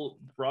 Joel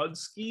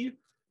Brodsky,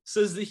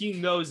 says that he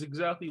knows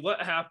exactly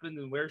what happened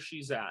and where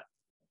she's at.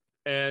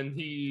 And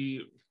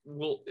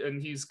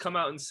he's come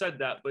out and said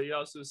that, but he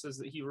also says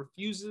that he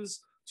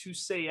refuses to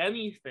say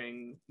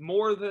anything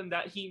more than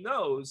that he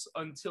knows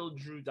until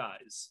Drew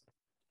dies.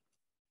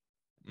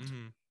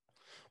 Mm-hmm.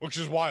 Which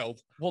is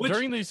wild. Well,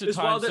 during these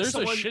times, there's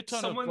a shit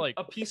ton of like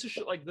a piece of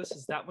shit like this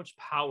is that much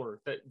power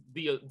that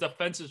the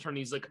defense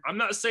attorney's like, I'm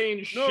not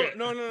saying shit.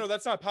 No.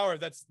 That's not power.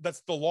 That's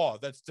the law.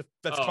 That's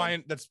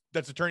client.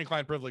 That's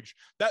attorney-client privilege.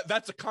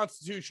 That's a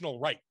constitutional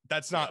right.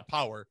 That's not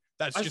power.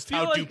 That's just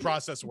how due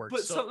process works.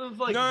 But something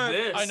like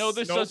this, I know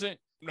this doesn't.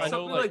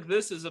 Something like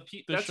this is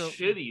that's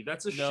shitty.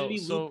 That's a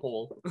shitty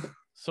loophole.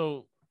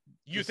 So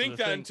you think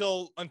that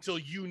until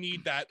you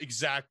need that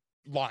exact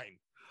line.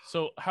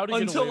 So how do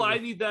you I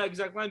need that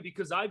exact line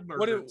because I've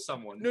murdered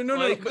someone?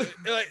 No. But,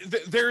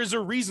 there is a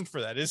reason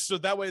for that. Is so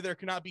that way there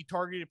cannot be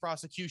targeted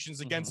prosecutions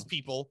against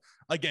people,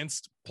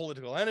 against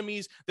political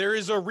enemies. There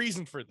is a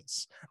reason for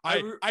this.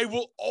 I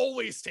will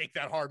always take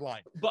that hard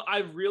line. But I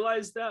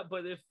realize that.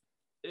 But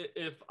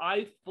if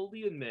I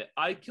fully admit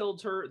I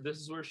killed her, this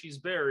is where she's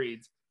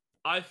buried.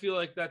 I feel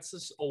like that's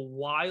just a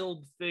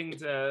wild thing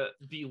to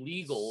be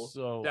legal.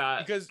 So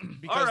because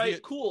all right,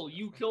 cool,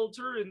 you killed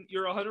her and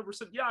you're 100%.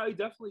 Yeah, I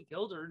definitely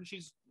killed her and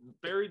she's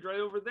buried right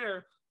over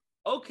there.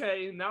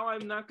 Okay, now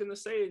I'm not going to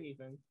say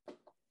anything.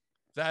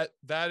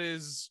 That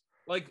is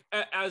Like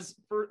as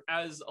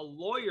a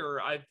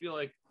lawyer, I feel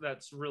like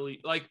that's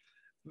really like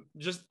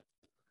just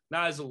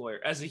not as a lawyer,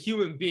 as a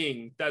human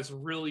being, that's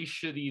really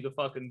shitty to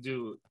fucking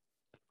do.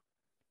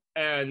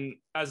 And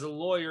as a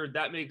lawyer,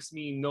 that makes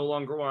me no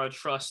longer want to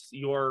trust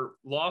your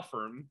law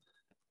firm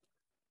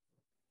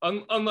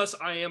unless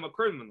I am a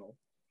criminal.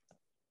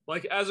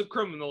 Like as a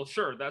criminal,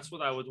 sure, that's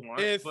what I would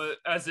want. But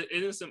as an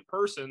innocent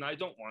person, I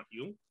don't want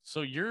you.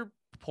 So your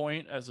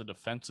point as a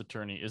defense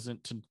attorney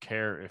isn't to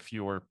care if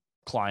your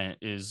client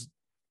is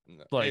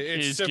like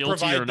is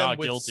guilty or not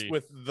guilty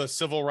with the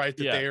civil right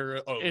that they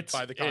are owed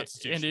by the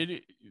Constitution. And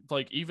it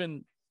like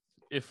even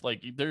if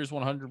like there's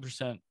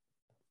 100%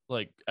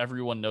 like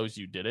everyone knows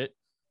you did it,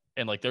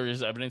 and like there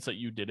is evidence that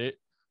you did it,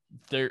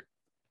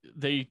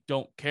 they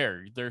don't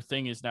care. Their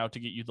thing is now to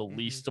get you the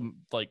least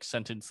like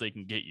sentence they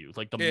can get you,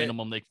 like the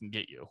minimum they can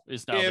get you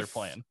is now their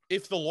plan.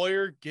 If the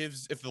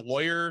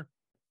lawyer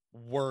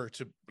were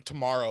to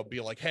tomorrow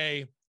be like,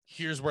 hey,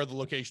 here's where the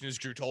location is,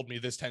 Drew told me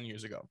this 10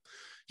 years ago,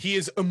 he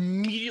is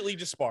immediately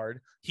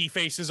disbarred. He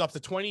faces up to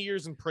 20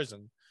 years in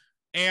prison,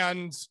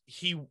 and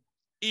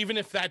even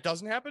if that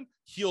doesn't happen,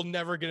 he'll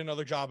never get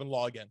another job in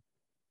law again,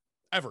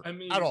 ever. I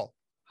mean, at all.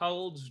 How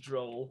old's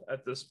Joel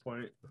at this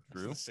point?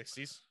 Drew?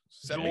 60s,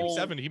 70,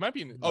 70. He might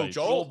be in. Oh, Like,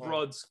 Joel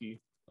Brodsky.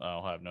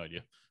 Oh, I have no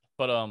idea.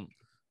 But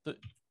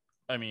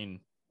I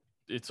mean,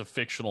 it's a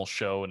fictional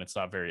show and it's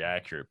not very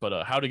accurate.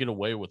 But How to Get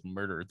Away with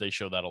Murder, they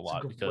show that a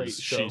lot because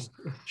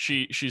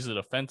she's a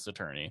defense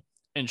attorney,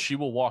 and she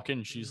will walk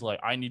in. She's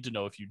like, I need to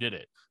know if you did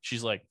it.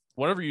 She's like,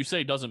 whatever you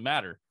say doesn't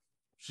matter.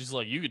 She's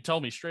like, you could tell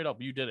me straight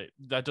up you did it.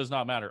 That does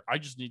not matter. I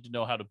just need to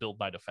know how to build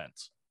my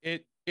defense.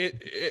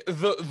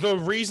 The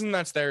reason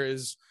that's there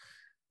is,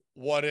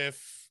 what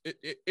if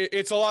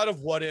it's a lot of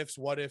what ifs.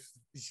 What if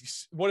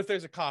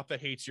there's a cop that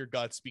hates your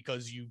guts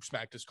because you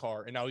smacked his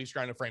car and now he's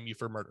trying to frame you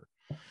for murder,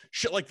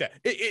 shit like that.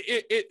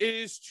 It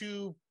is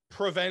to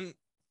prevent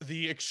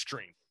the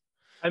extreme.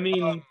 I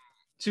mean,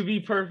 to be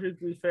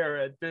perfectly fair,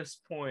 at this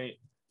point,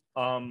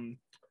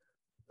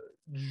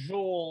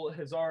 Joel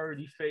has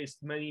already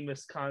faced many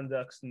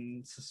misconducts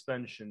and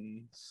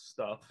suspension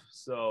stuff.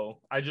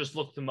 So I just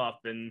looked him up,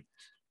 and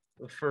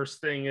the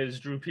first thing is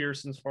Drew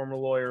Pearson's former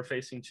lawyer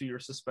facing 2-year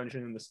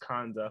suspension and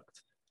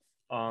misconduct.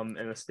 And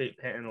a state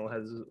panel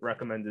has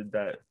recommended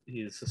that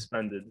he is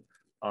suspended.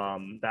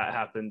 That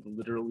happened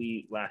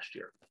literally last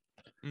year.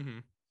 Mm-hmm.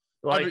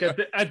 Like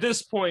at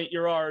this point,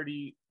 you're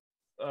already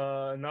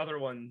another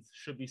one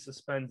should be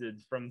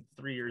suspended from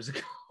 3 years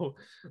ago.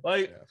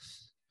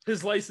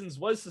 His license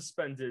was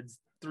suspended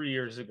 3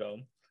 years ago.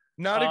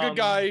 Not a good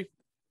guy,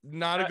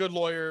 not a good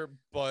lawyer,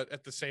 but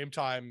at the same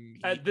time,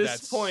 at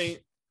this point,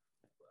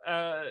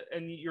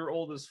 and you're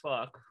old as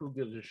fuck. Who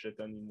gives a shit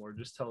anymore?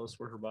 Just tell us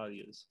where her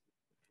body is.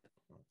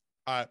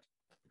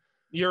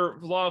 Your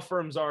law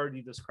firm's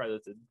already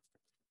discredited.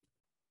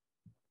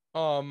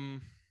 Do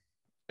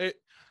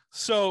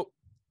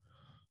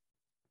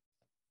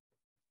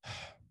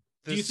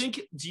you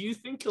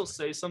think he'll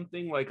say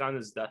something like on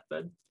his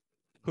deathbed?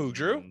 Who,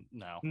 Drew?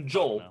 No.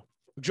 Joel. No.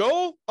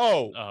 Joel?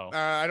 Oh.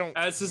 I don't.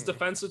 As his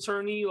defense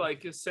attorney,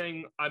 like, is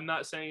saying, I'm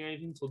not saying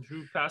anything until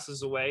Drew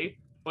passes away.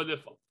 But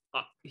if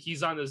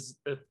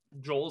if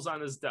Joel's on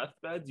his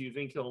deathbed, do you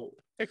think he'll?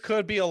 It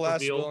could be a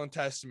last will and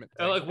testament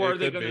thing. And like, what are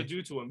they going to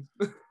do to him?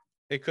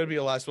 It could be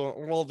a last will.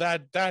 Well,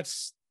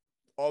 that's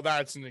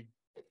an.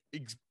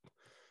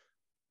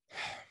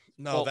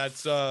 No, well,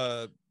 that's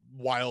a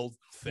wild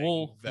thing.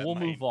 We'll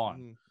move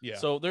on. Yeah.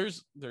 So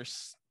there's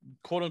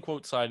quote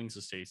unquote sightings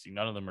of Stacy.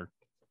 None of them are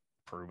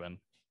proven.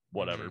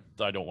 Whatever.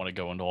 Mm-hmm. I don't want to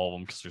go into all of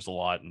them because there's a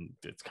lot and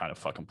it's kind of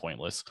fucking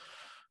pointless.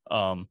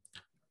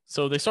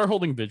 So they start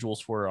holding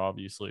vigils for her,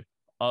 obviously.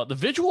 The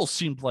vigils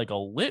seemed like a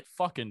lit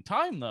fucking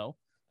time, though.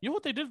 You know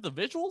what they did at the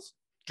vigils?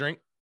 Drink.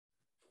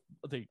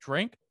 They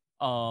drank.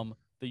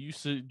 They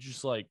used to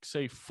just like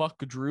say "fuck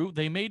Drew."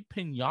 They made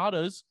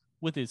piñatas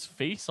with his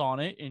face on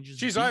it and just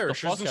she's beat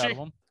Irish, the fuck isn't out she? of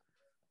him.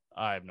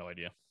 I have no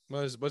idea.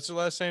 What's her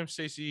last name?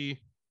 Stacy.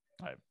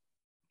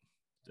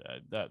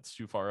 That's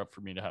too far up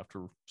for me to have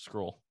to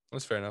scroll.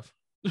 That's fair enough.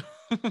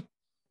 I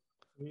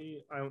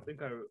don't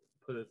think I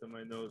put it in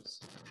my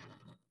notes.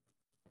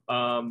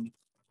 I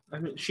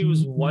mean, she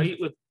was white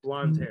with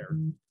blonde hair.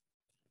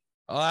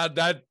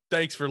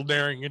 Thanks for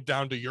narrowing it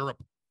down to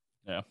Europe.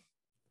 Yeah.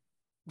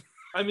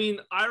 I mean,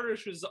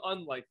 Irish is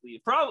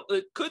unlikely. Probably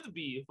it could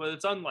be, but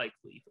it's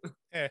unlikely.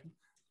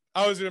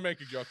 I was gonna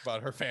make a joke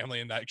about her family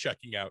and that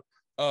checking out.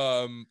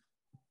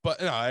 But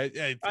no,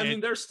 I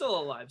mean, they're still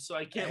alive, so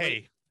I can't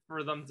wait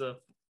for them to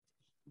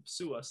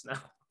sue us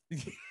now.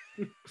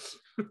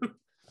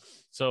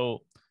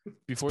 So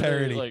before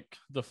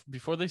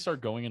they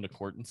start going into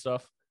court and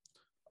stuff,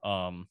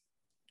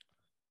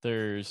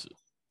 there's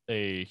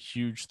a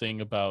huge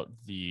thing about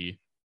the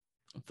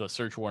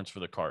search warrants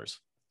for the cars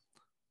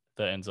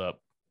that ends up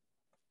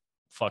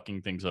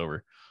fucking things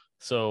over.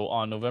 So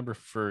on November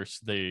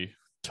 1st, they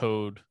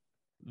towed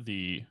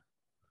the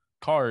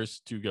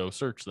cars to go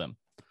search them.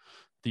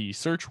 The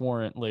search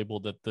warrant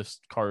labeled that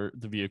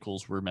the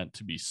vehicles were meant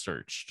to be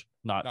searched,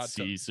 not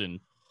seized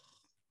and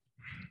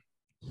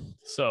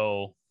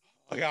So,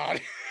 Oh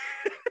God.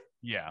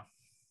 yeah.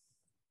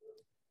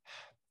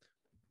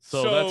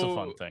 So that's a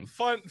fun thing.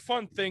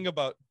 Fun thing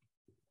about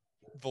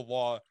the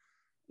law.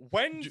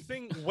 When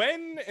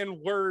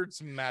and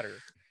words matter.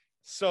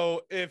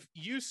 So if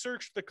you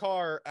search the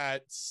car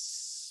at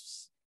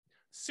 6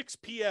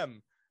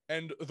 p.m.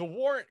 and the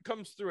warrant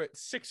comes through at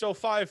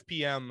 6:05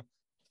 p.m.,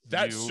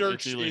 that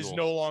search is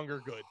no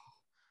longer good.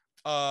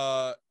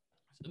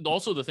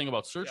 Also, the thing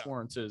about search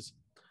warrants is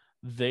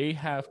they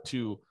have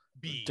to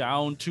be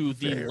down to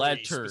the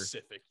letter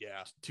specific.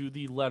 Yeah, to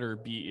the letter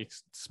be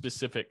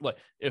specific. Like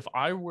if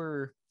I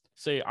were,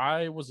 say,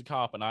 I was a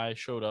cop and I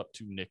showed up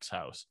to Nick's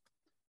house,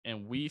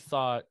 and we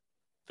thought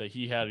that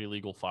he had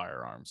illegal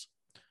firearms,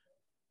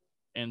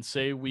 and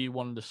say we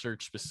wanted to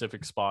search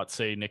specific spots,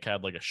 say Nick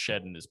had like a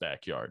shed in his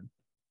backyard,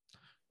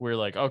 we're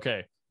like,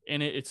 okay,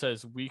 in it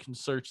says we can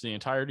search the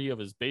entirety of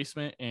his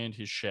basement and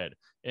his shed,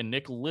 and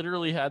Nick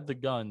literally had the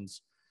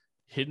guns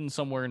hidden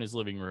somewhere in his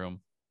living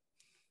room.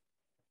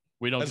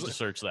 We don't get to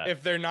search that.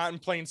 If they're not in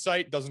plain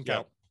sight, doesn't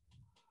count.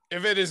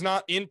 If it is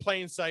not in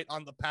plain sight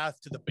on the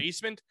path to the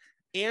basement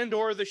and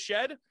or the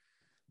shed,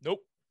 nope.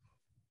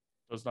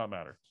 Does not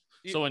matter.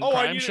 So in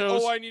crime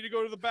shows, I need to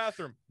go to the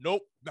bathroom.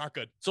 Nope, not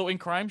good. So in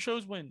crime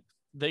shows, when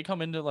they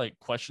come in to like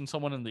question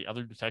someone and the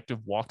other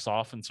detective walks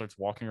off and starts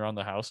walking around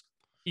the house,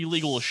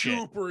 illegal as shit.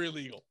 Super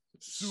illegal.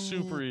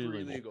 Super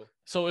illegal.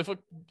 So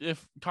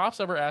if cops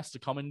ever ask to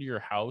come into your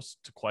house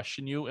to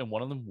question you and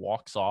one of them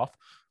walks off,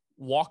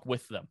 walk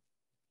with them.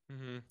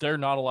 Mm-hmm. They're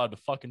not allowed to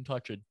fucking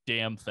touch a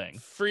damn thing.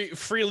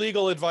 Free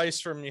legal advice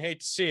from you.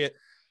 Hate to see it.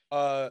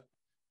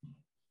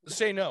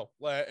 Say no.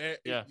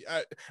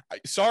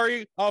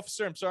 Sorry,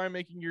 officer. I'm sorry I'm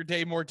making your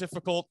day more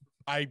difficult.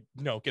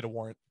 Get a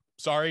warrant.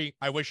 Sorry.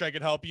 I wish I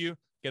could help you.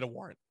 Get a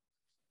warrant.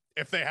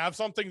 If they have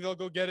something, they'll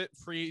go get it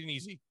free and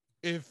easy.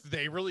 If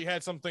they really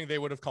had something, they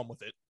would have come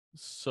with it.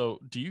 So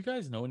do you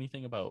guys know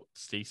anything about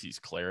Stacy's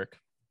cleric?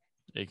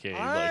 AKA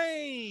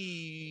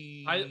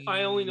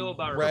I only know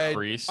about her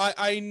priest.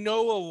 I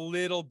know a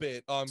little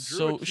bit.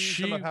 Drew accused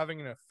him of having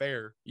an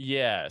affair.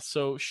 Yeah,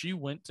 so she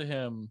went to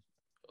him,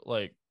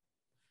 like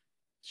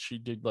she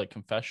did like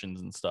confessions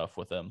and stuff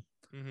with him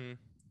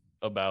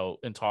about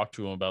and talked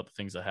to him about the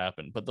things that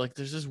happened. But like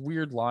there's this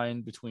weird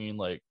line between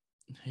like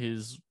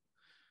his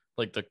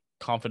like the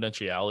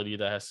confidentiality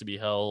that has to be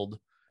held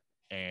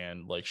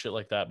and like shit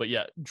like that. But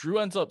yeah, Drew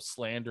ends up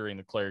slandering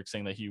the cleric,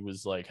 saying that he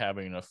was like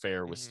having an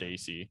affair with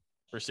Stacy.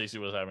 Or Stacy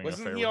was having an affair with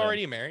him. Wasn't he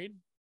already married?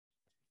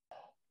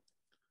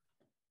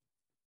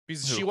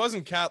 Because she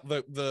wasn't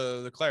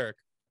the cleric.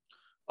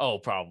 Oh,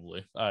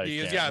 probably.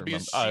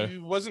 Because she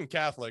wasn't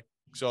Catholic,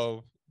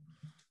 so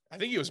I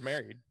think he was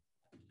married.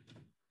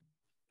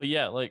 But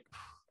yeah, like,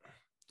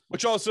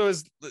 which also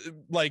is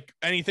like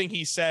anything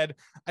he said.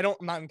 I'm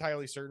not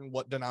entirely certain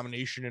what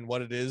denomination and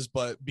what it is,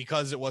 but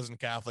because it wasn't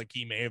Catholic,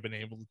 he may have been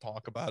able to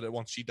talk about it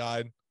once she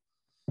died.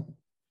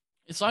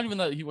 It's not even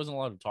that he wasn't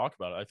allowed to talk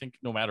about it. I think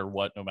no matter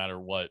what,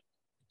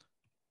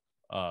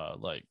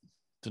 like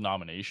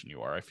denomination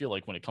you are, I feel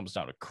like when it comes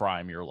down to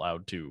crime, you're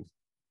allowed to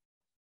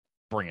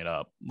bring it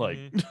up. Like,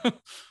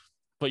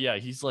 but yeah,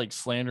 he's like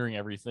slandering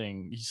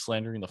everything. He's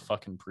slandering the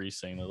fucking priest,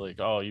 saying that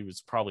like, oh, he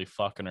was probably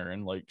fucking her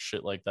and like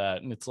shit like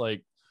that. And it's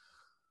like,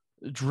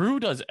 Drew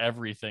does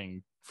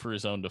everything for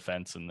his own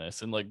defense in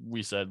this. And like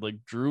we said,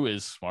 like Drew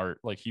is smart.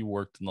 Like he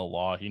worked in the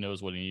law. He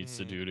knows what he needs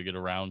to do to get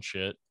around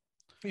shit.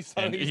 He's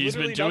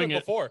been doing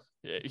it before.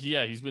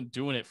 Yeah, he's been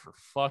doing it for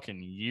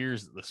fucking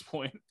years at this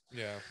point.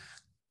 Yeah.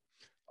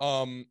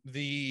 I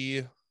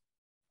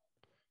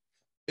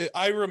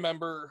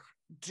remember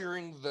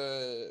during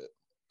the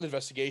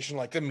investigation,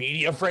 like the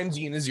media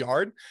frenzy in his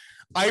yard.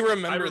 I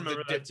remember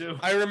that too.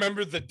 I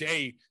remember the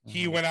day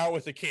he went out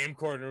with a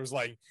camcorder and was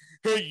like,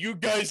 "Hey, you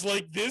guys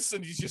like this?"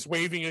 And he's just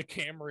waving a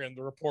camera in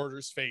the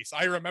reporter's face.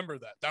 I remember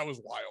that. That was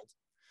wild.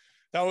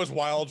 That was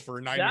wild for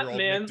a 9-year-old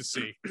Nick to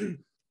see.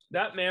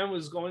 That man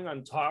was going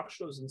on talk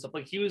shows and stuff.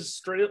 Like he was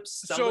straight up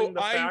selling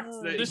the fact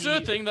that this is a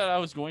thing that I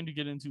was going to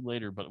get into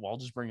later, but I'll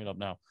just bring it up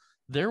now.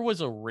 There was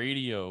a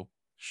radio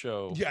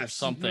show or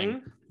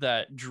something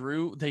that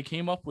Drew, they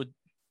came up with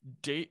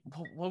date.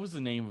 What was the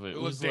name of it? It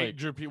was like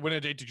Win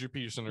a Date to Drew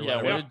Peterson.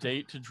 Or Win a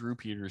Date to Drew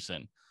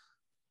Peterson.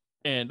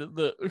 And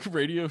the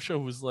radio show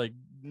was like,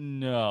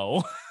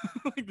 no,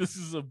 like this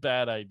is a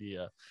bad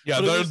idea.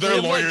 Yeah,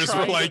 their lawyers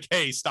were like,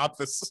 hey, stop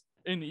this.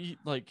 And he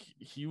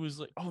was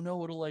like, oh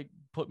no, it'll like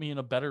put me in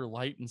a better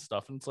light and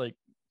stuff. And it's like,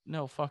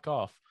 no, fuck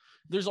off.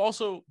 There's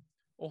also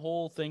a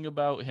whole thing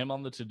about him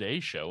on the Today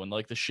Show, and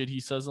like the shit he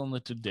says on the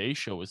Today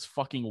Show is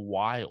fucking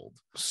wild.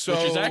 So,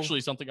 which is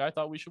actually something I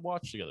thought we should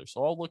watch together.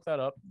 So I'll look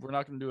that up. We're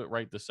not going to do it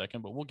right this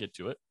second, but we'll get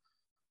to it.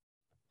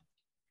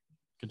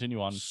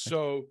 Continue on.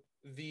 So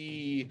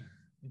he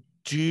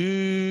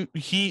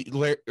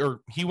went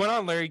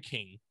on Larry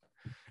King.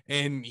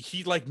 And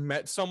he like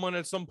met someone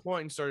at some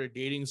point and started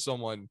dating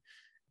someone.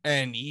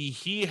 And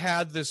he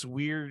had this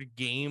weird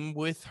game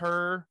with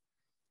her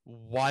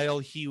while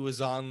he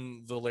was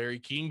on the Larry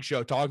King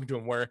show talking to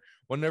him, where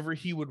whenever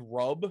he would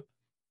rub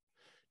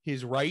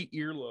his right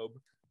earlobe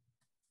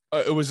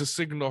it was a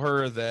signal to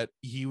her that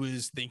he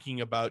was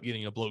thinking about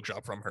getting a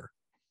blowjob from her.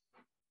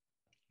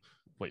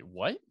 Wait,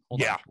 what?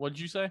 Yeah. What did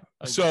you say?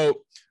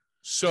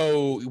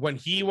 So when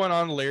he went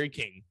on Larry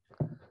King,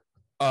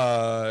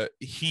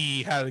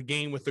 he had a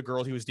game with the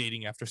girl he was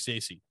dating after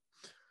Stacey.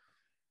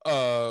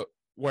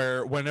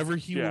 Where whenever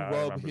he would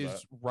rub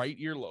his right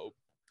earlobe,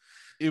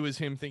 it was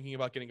him thinking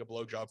about getting a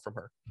blowjob from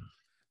her.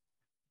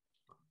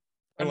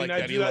 I mean, I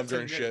Daddy do that loved her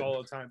to and Nick shit.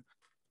 all the time.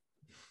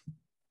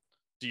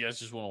 Do you guys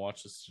just want to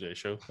watch this Today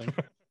Show thing?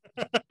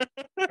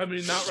 I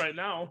mean, not right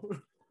now.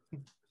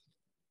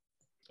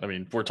 I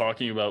mean, we're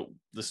talking about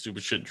the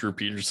stupid shit Drew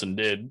Peterson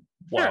did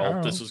while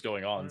Yeah. this was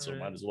going on, so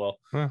might as well.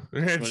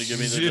 It's, give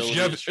me the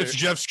ability to share? it's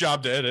Jeff's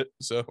job to edit,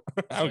 so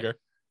I don't care.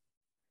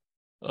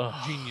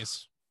 Ugh.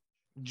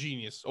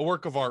 Genius, a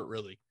work of art,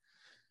 really.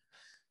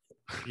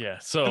 Yeah.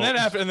 So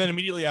And then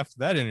immediately after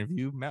that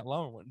interview, Matt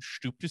Lauer went and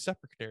stooped his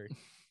secretary.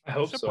 I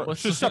hope so.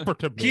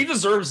 Separate. He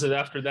deserves it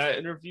after that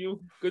interview.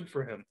 Good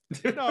for him.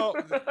 No,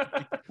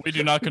 we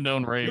do not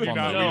condone rape on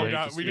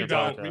the we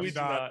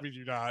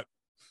do not.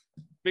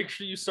 Make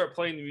sure you start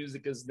playing the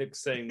music as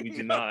Nick's saying we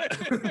do not.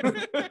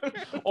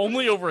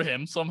 Only over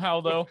him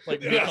somehow though. Like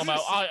we Yes. come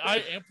out,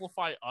 I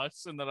amplify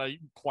us and then I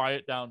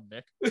quiet down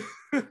Nick.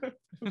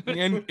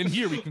 And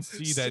here we can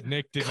see that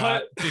Nick did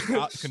not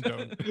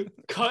condone.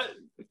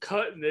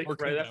 Cut Nick Or right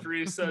condemn. after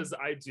he says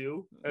I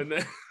do, and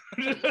then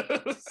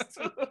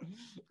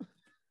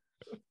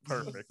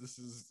Perfect. This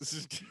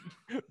is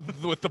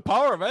with the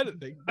power of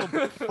editing.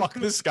 We'll fuck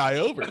this guy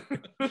over.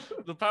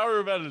 The power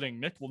of editing.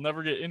 Nick will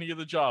never get any of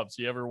the jobs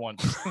he ever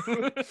wants.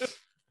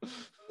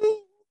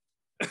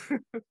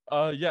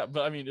 Yeah,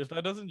 but I mean, if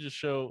that doesn't just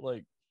show,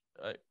 like,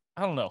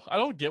 I don't know. I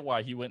don't get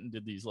why he went and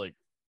did these like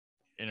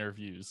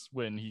interviews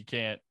when he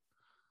can't.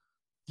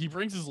 He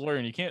brings his lawyer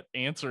and he can't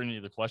answer any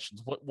of the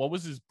questions. What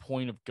was his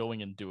point of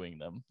going and doing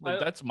them? Like,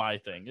 that's my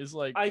thing. Is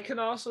like I can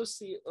also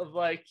see of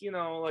like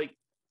like.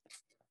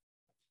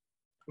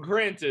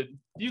 Granted,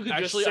 you could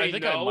Actually, just say I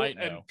think no, I might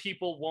and know.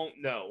 people won't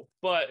know.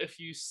 But if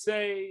you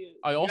say,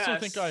 I also yes,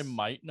 think I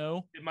might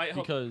know. it might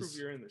help because prove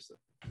you're innocent.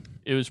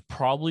 It was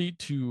probably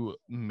to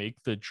make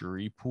the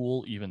jury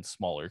pool even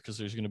smaller because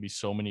there's going to be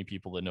so many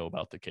people that know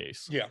about the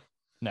case Yeah,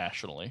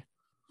 nationally.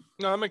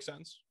 no, that makes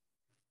sense.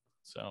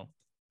 So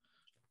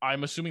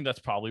I'm assuming that's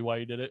probably why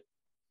he did it.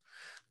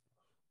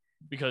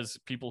 Because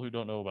people who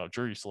don't know about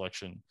jury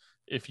selection,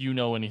 if you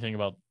know anything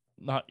about,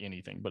 not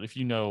anything, but if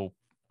you know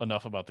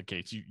enough about the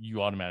case,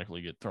 you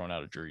automatically get thrown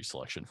out of jury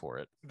selection for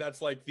it.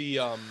 That's like the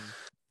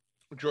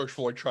George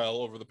Floyd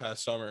trial over the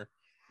past summer.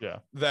 Yeah.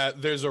 That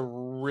there's a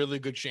really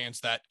good chance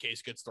that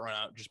case gets thrown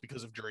out just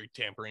because of jury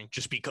tampering,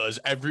 just because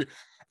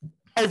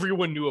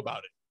everyone knew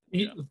about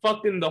it.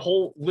 Fucking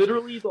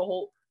literally the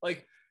whole,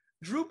 like,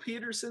 Drew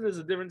Peterson is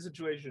a different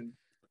situation.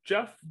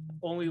 Jeff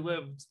only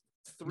lived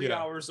 3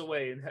 hours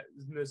away and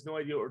has no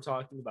idea what we're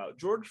talking about.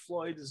 George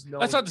Floyd is known.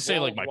 That's not to say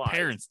like my worldwide.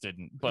 parents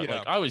didn't, but Yeah.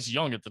 like I was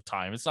young at the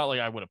time. It's not like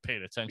I would have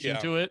paid attention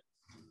to it.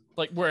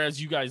 Like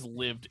whereas you guys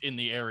lived in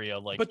the area,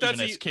 like But that's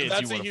even as kids,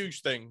 that's you a would've-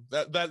 huge thing.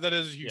 That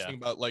is a huge thing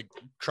about like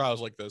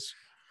trials like this.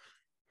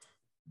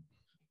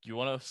 you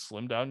want to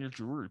slim down your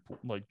jury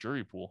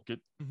pool, get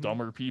Mhm.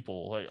 dumber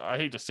people. Like I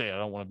hate to say it, I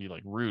don't want to be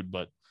like rude,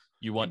 but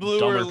you want People who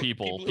dumber are-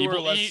 people, people who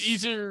are less-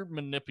 easier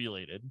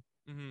manipulated.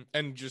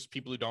 And just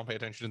people who don't pay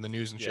attention to the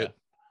news and Yeah. shit.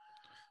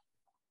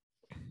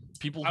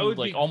 People I who would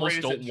like be almost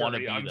great at don't want to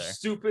jury. be I'm there.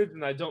 stupid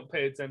and I don't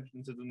pay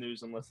attention to the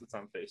news unless it's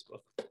on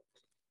Facebook.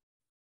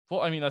 Well,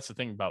 I mean that's the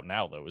thing about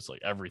now though, is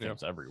like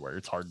everything's everywhere.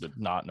 It's hard to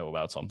not know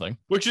about something.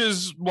 Which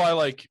is why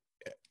like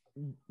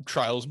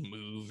trials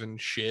move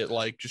and shit.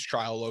 Like just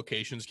trial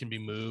locations can be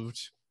moved.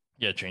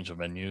 Yeah, change of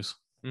venues.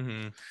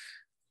 Mm-hmm.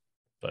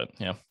 But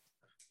yeah,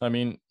 I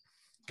mean,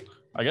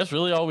 I guess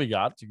really all we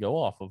got to go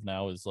off of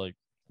now is like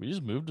we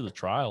just moved to the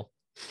trial.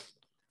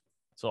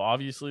 So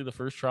obviously the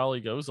first trial he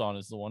goes on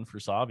is the one for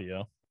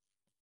Savio,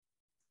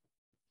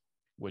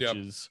 which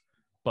is,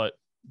 but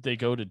they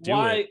go to do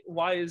it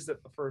Why is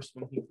that the first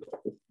one he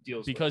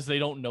deals because they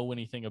don't know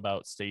anything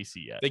about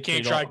Stacy yet. They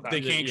can't don't- try.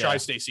 They can't yeah. try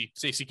Stacy.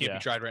 Stacy can't Yeah.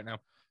 be tried right now.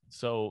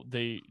 So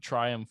they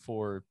try him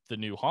for the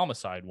new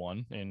homicide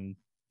one, and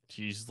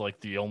he's like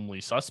the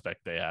only suspect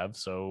they have.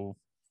 So,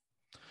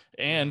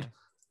 and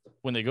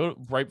when they go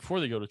right before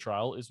they go to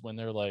trial is when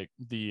they're like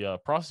the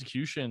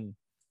prosecution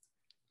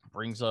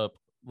brings up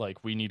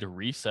like we need to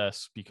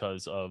recess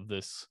because of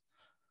this.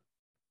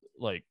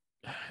 Like,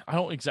 I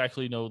don't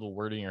exactly know the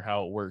wording or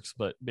how it works,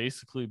 but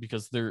basically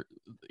because their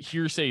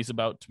hearsay is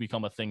about to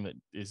become a thing that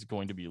is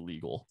going to be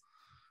legal,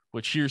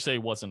 which hearsay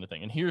wasn't a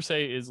thing, and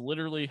hearsay is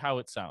literally how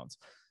it sounds.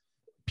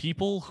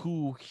 People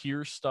who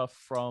hear stuff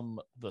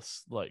from the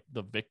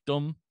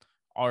victim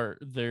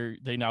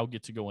they now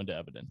get to go into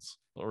evidence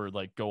or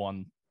like go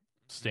on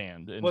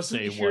stand and Wasn't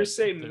say the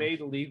hearsay what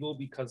made illegal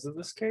because of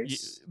this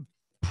case?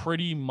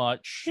 pretty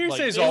much.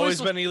 Hearsay's like,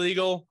 always been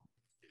illegal,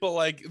 but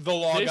like the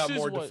law This got is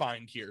more what-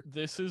 defined here.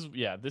 This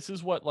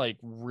is what like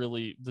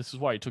really this is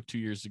why it took 2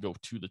 years to go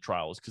to the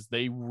trials, because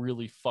they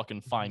really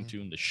fucking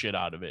fine-tuned the shit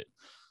out of it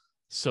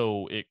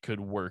so it could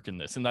work in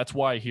this. And that's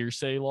why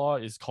hearsay law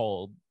is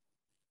called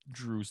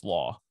Drew's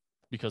law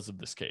because of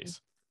this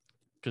case,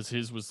 because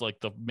his was like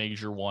the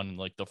major one,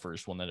 like the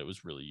first one that it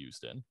was really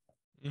used in.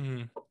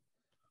 Mm-hmm.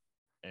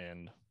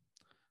 And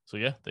so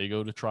yeah, they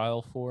go to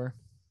trial for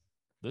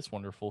this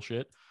wonderful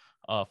shit.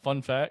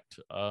 Fun fact,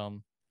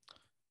 the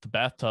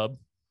bathtub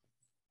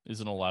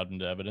isn't allowed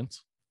into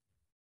evidence.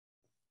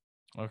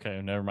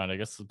 Okay, never mind. I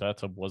guess the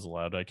bathtub was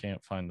allowed. I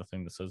can't find the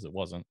thing that says it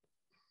wasn't.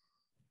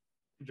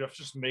 Jeff's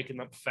just making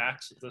up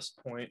facts at this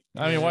point.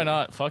 I mean, why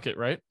not? Fuck it,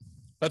 right?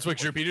 That's what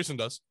Drew Peterson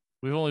does.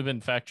 We've only been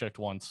fact checked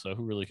once, so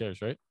who really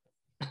cares, right?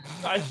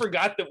 I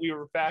forgot that we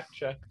were fact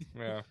checked.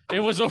 Yeah. It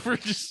was over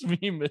just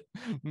me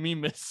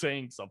miss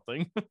saying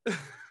something.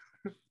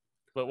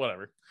 But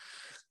whatever.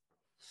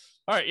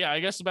 All right, yeah, I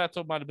guess the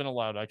bathtub might have been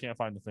allowed. I can't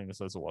find the thing that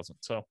says it wasn't.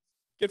 So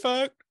Get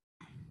fucked.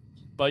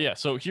 but yeah,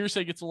 so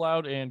hearsay gets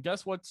allowed, and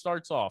guess what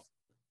starts off?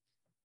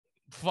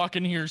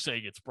 Fucking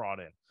hearsay gets brought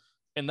in.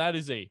 And that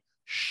is a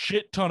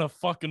shit ton of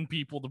fucking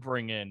people to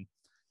bring in,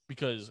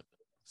 because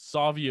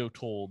Savio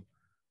told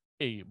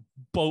a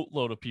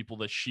boatload of people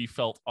that she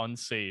felt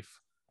unsafe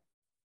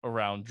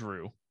around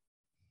Drew.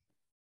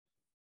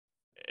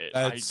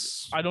 I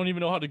don't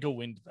even know how to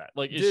go into that.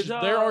 Like, it's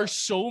there are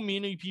so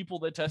many people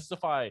that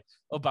testify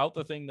about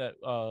the thing that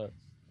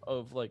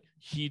of like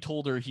he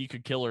told her he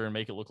could kill her and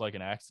make it look like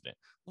an accident.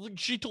 Like,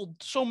 she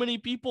told so many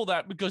people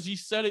that because he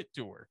said it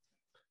to her.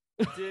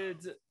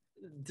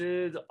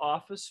 Did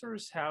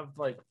officers have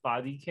like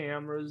body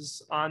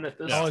cameras on at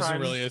this That time? wasn't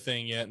really a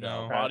thing yet.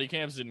 No. Body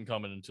cams didn't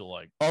come in until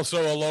like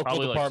Also, a local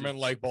Probably, like, department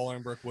like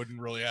Bolingbroke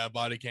wouldn't really have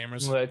body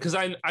cameras. Because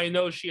I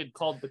know she had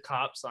called the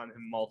cops on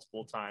him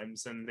multiple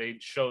times, and they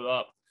showed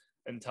up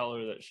and tell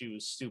her that she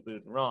was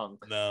stupid and wrong.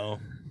 No.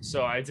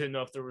 So I didn't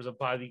know if there was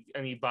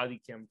any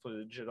body cam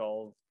footage at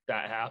all of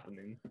that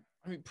happening.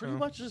 I mean, pretty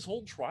much this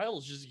whole trial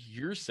is just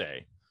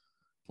hearsay.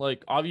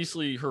 Like,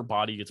 obviously, her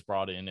body gets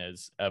brought in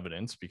as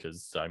evidence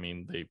because, I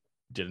mean, they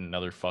did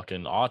another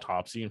fucking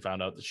autopsy and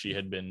found out that she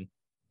had been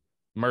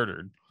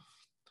murdered.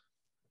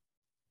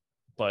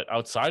 But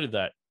outside of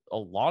that, a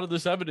lot of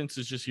this evidence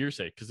is just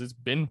hearsay because it's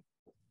been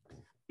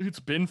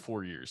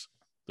 4 years.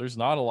 There's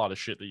not a lot of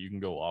shit that you can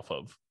go off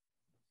of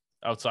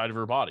outside of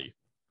her body.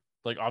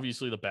 Like,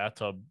 obviously, the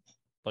bathtub,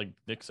 like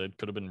Nick said,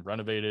 could have been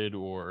renovated,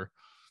 or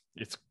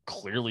it's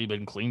clearly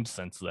been cleaned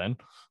since then.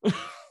 I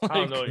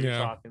don't know what you're yeah.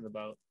 talking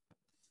about.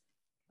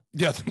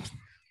 Yeah.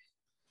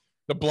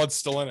 The blood's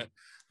still in it.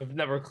 I've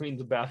never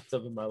cleaned a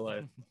bathtub in my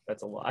life.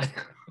 That's a lie.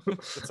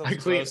 sounds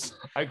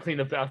I clean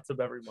a bathtub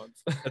every month.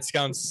 That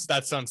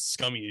sounds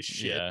scummy as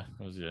shit. Yeah,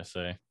 I was gonna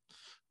say,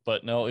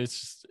 but no,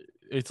 it's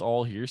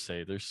all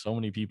hearsay. There's so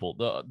many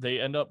people. They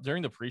end up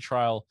during the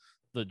pretrial.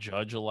 The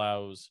judge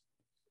allows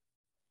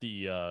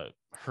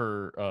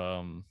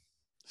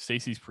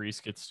Stacey's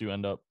priest gets to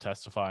end up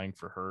testifying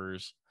for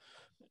hers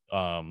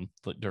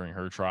during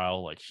her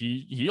trial. Like,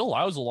 he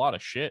allows a lot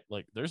of shit.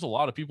 Like, there's a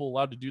lot of people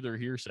allowed to do their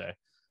hearsay,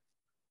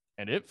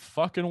 and it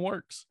fucking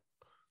works.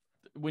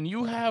 When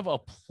you have a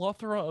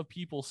plethora of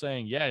people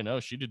saying, yeah, no,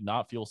 she did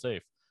not feel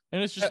safe,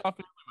 and it's just not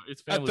family,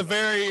 it's family,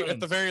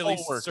 at the very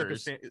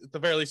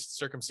least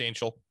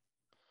circumstantial.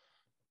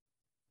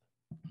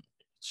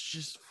 It's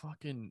just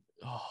fucking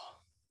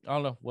I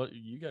don't know what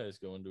you guys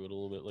go into it a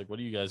little bit. Like, what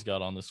do you guys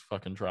got on this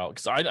fucking trial?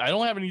 Because I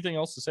don't have anything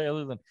else to say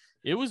other than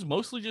it was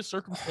mostly just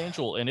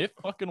circumstantial, and it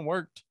fucking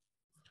worked.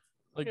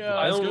 Like, Yeah,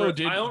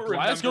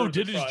 Glasgow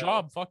did his trial.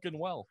 job fucking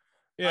well.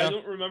 Yeah. I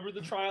don't remember the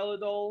trial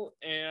at all,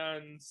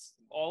 and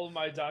all of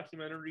my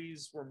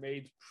documentaries were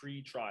made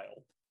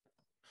pre-trial.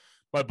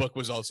 My book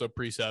was also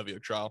pre-Savio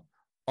trial.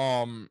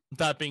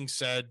 That being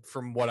said,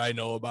 from what I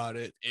know about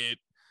it,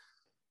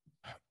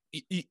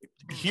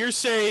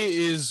 hearsay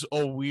is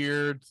a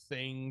weird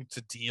thing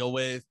to deal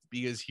with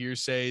because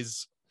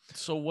hearsay's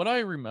So what I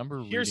remember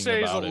reading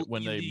hearsay about is it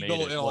when they made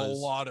illegal it in was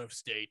a lot of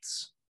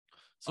states.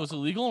 so it's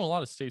illegal in a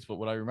lot of states. But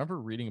what I remember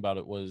reading about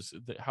it was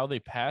that how they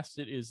passed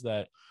it is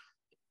that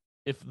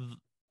if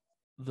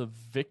the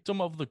victim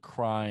of the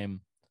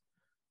crime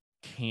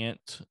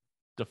can't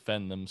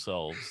defend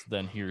themselves,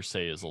 then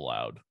hearsay is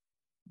allowed.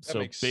 That So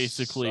makes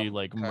basically, some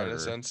like kind of murder.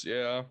 sense,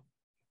 yeah.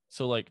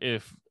 So like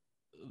if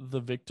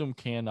the victim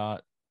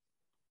cannot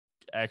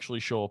actually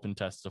show up and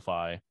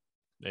testify,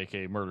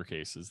 aka murder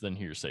cases, then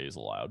hearsay is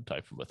allowed,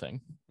 type of a thing.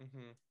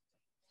 Mm-hmm.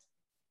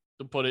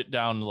 To put it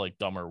down to like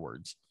dumber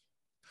words.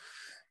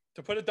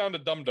 To put it down to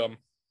dum-dum.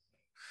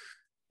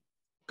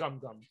 Gum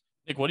gum.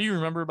 Nick, what do you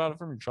remember about it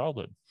from your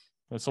childhood?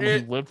 As someone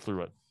who lived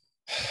through it.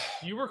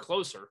 You were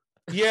closer.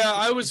 Yeah,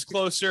 I was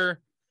closer.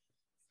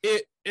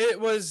 It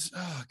was,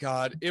 oh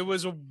God, it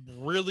was a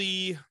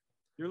really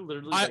You're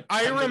literally. I Like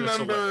 10 minutes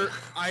remember away.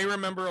 I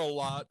remember a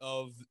lot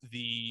of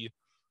the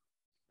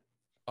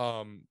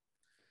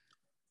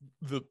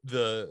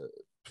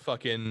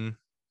fucking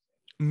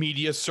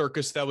media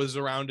circus that was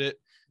around it.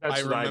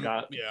 That's what I remember,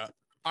 got. yeah.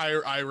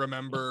 I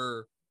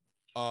remember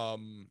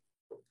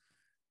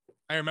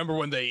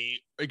when they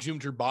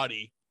exhumed her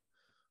body.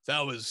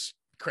 That was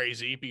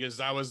crazy because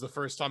that was the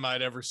first time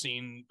I'd ever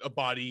seen a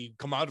body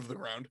come out of the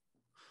ground.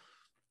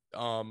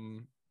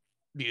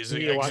 Because You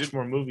need to watch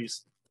more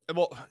movies.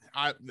 Well,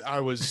 I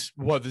was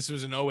what? This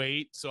was in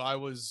 08, so I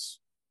was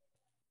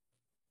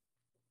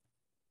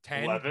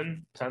 10,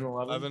 11, 10,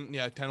 11. 11,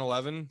 yeah, 10,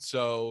 11.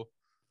 So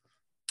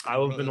I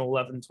would have been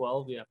 11,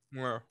 12. Yeah.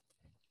 where,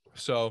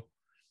 so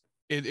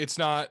it's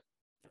not.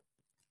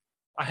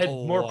 I had A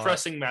more lot.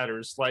 pressing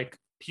matters like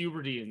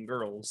puberty in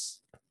girls,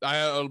 I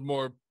had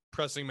more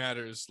pressing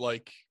matters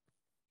like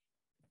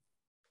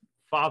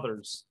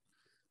fathers.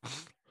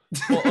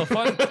 Well, a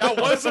fun, that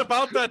was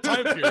about that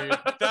time period.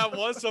 That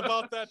was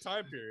about that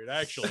time period,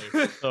 actually.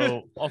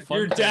 so a fun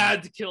Your thing-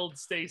 dad killed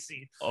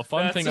Stacy. A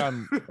fun thing That's-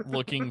 I'm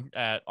looking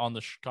at on the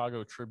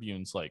Chicago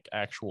Tribune's like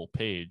actual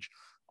page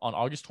on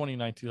August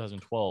 29,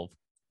 2012.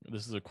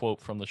 This is a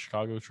quote from the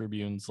Chicago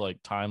Tribune's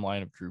like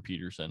timeline of Drew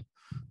Peterson.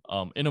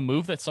 In a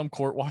move that some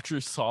court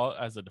watchers saw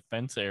as a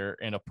defense error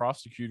and a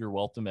prosecutor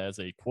welcomed as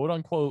a quote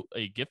unquote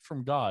a gift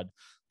from God,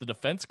 the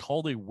defense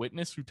called a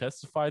witness who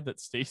testified that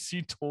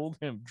Stacy told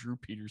him Drew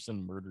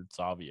Peterson murdered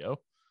Savio,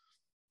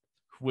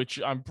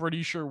 which I'm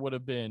pretty sure would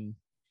have been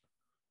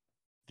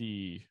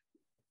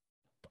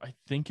I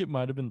think it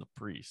might have been the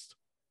priest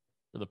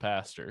or the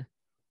pastor,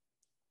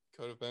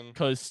 Could have been.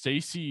 because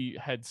Stacy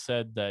had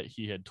said that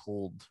he had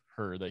told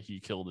her that he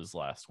killed his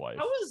last wife.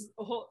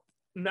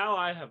 Now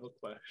I have a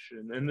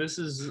question, and this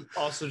is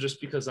also just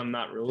because I'm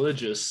not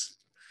religious.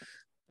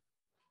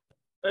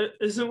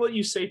 Isn't what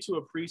you say to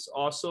a priest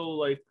also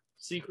like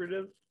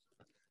secretive?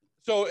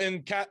 So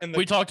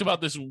We talked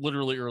about this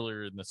literally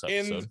earlier in this in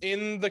episode.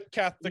 in the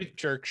Catholic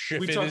Church, if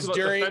We it talked is about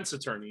during defense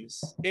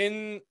attorneys.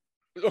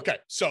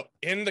 so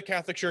in the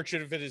Catholic Church,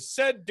 if it is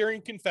said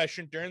during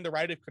confession, during the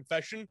rite of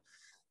confession,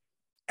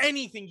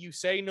 anything you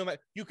say, no matter,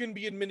 you can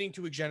be admitting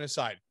to a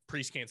genocide.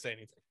 Priest can't say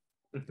anything.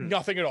 Mhm.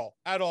 Nothing at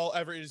all,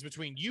 ever. It is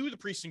between you, the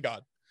priest, and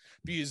God,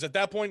 because at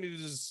that point it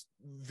is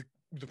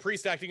the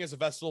priest acting as a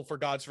vessel for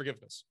God's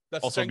forgiveness.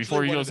 That's Also, essentially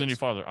before he what goes it any is.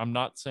 farther, I'm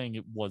not saying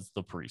it was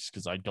the priest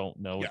because I don't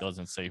know. Yeah. It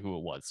doesn't say who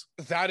it was.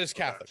 That is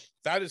Catholic.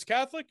 That is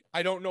Catholic.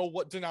 I don't know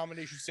what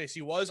denomination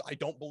Stacey was. I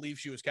don't believe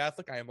she was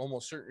Catholic. I am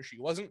almost certain she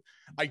wasn't.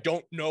 I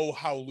don't know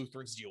how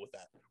Lutherans deal with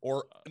that.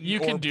 Or You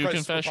or can do Pres- or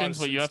confessions,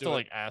 but you have Protestants to do it.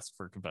 like ask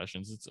for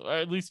confessions. It's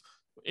at least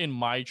in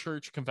my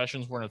church,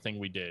 confessions weren't a thing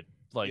we did.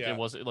 Like Yeah. it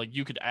was like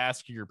you could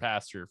ask your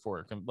pastor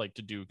for like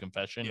to do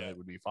confession Yeah. and it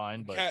would be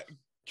fine. But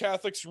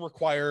Catholics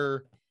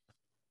require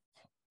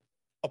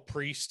a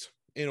priest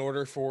in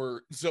order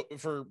for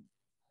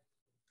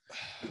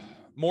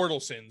mortal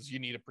sins. You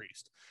need a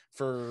priest.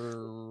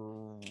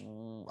 For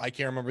I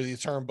can't remember the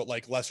term, but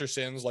like lesser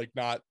sins, like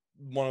not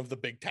one of the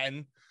big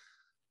 10,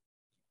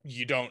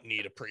 you don't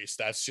need a priest.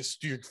 That's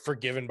just you're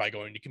forgiven by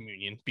going to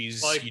communion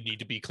because Like- you need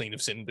to be clean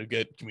of sin to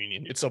get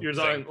communion. It's a You're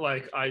thing. talking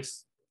like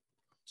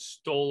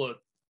stole a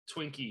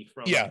Twinkie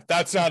from. Yeah,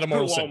 that's not a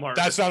mortal sin. Walmart.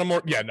 That's not a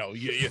mortal. Yeah, no,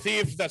 you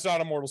thief. That's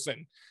not a mortal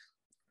sin.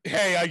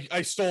 Hey,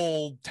 I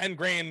stole 10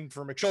 grand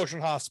from a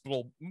children's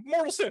hospital.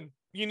 Mortal sin.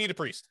 You need a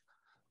priest,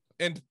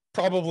 and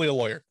probably a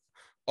lawyer.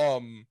 yeah,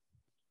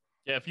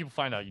 if people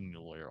find out, you need a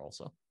lawyer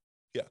also.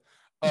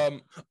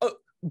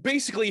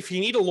 Basically, if you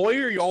need a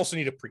lawyer, you also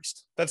need a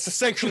priest. That's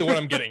essentially what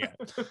I'm getting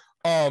at.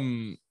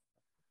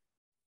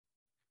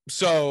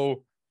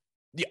 So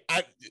yeah,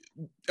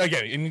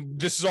 again, and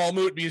this is all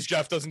moot because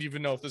Jeff doesn't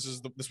even know if this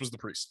was the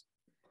priest.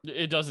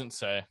 It doesn't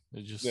say.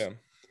 It just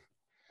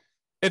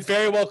It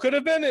very well could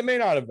have been. It may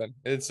not have been.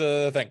 It's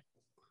a thing.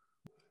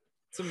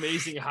 It's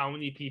amazing how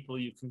many people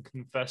you can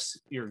confess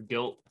your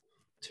guilt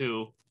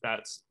to.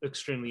 That's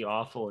extremely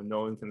awful, and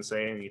no one can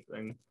say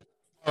anything.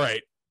 All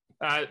right.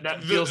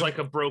 That feels like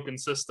a broken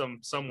system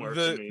somewhere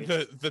to me.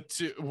 The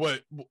two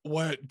what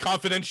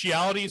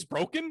confidentiality is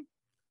broken?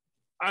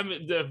 I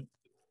mean,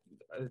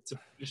 it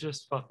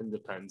just fucking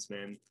depends,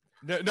 man.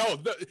 No,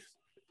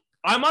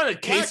 I'm on a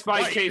case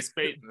by white. case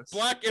basis.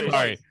 Black and all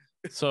white.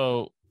 right.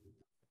 So,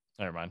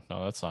 never mind.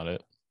 No, that's not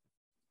it.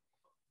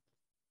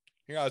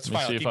 Yeah, it's Let me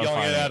fine. I'll see keep if I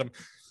yelling find at it. him.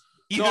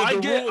 No,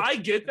 Either I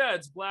get that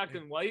it's black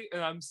and white,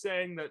 and I'm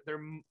saying that there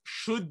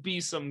should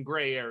be some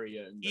gray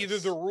area in this. either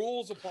the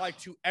rules apply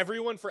to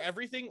everyone for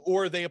everything,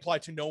 or they apply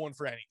to no one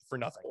for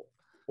nothing.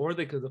 or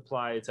they could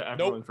apply to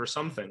everyone for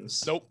some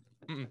things. Nope.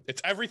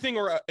 It's everything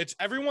or it's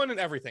everyone and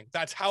everything.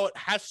 That's how it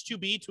has to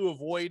be to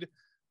avoid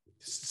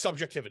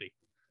subjectivity.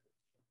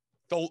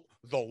 The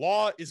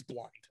law is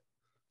blind.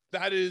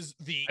 That is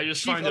the I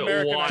just chief find it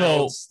American wild.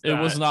 idol. So it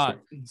was that- not.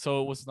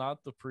 So it was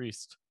not the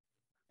priest.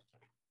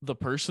 The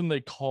person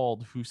they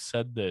called who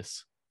said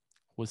this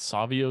was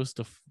Savio's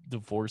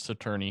divorce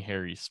attorney,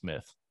 Harry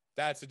Smith.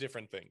 That's a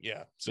different thing.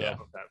 Yeah. So Yeah.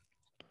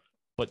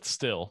 But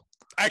still,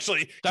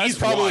 actually, That's he's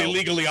probably wild.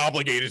 legally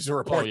obligated to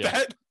report yeah.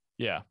 that.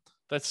 yeah,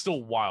 that's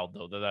still wild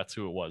though that's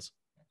who it was.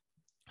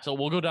 So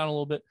we'll go down a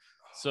little bit.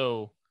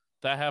 So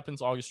that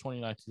happens August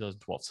 29,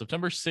 2012.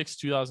 September 6,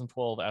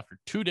 2012, after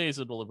 2 days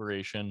of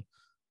deliberation,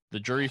 the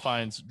jury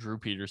finds Drew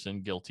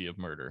Peterson guilty of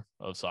murder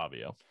of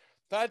Savio.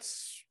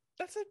 That's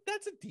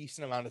a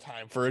decent amount of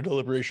time for a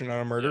deliberation on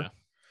a murder. Yeah.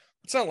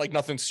 It's not like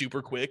nothing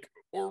super quick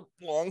or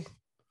long.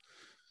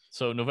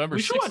 So November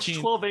We should watch 16th.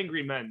 12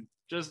 Angry Men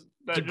Just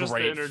It's a just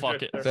great to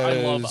fucking. interject That there. I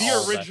love is- The all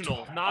of that.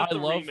 original, not I the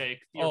love- remake.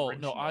 The Oh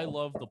original. no, I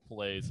love the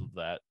plays of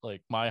that.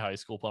 Like my high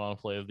school put on a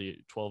play of the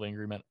 12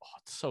 Angry Men. Oh,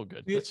 it's so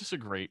good. Yeah. It's just a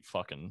great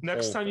fucking.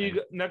 Next whole thing.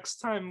 next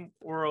time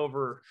we're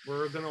over,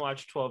 we're gonna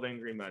watch 12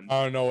 Angry Men.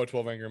 I don't know what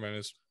 12 Angry Men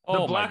is. The Oh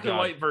my black and God.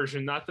 white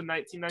version, not the Oh,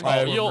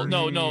 1994 you'll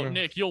version. no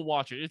Nick, you'll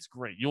watch it. It's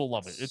great. You'll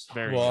love it. It's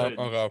very Well, good.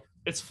 okay.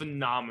 It's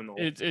phenomenal.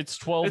 It's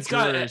 12 It's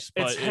got jurors,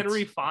 but it's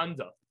Henry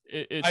Fonda.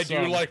 It's, I do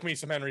um, like me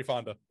some Henry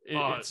Fonda.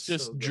 Oh, it's it's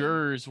just so good.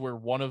 jurors where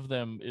one of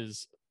them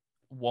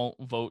won't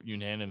vote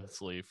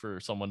unanimously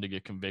for someone to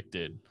get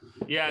convicted.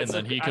 Yeah, And it's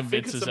then he I think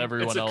convinces it's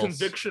everyone it's a else.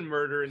 conviction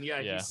murder, and yeah,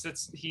 Yeah.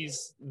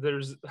 he's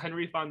there's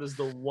Henry Fonda's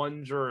the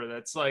one juror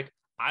that's like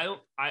I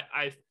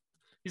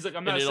he's like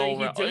I'm not And it saying all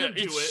he ra- oh, yeah, didn't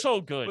do it's it,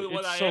 so good. but what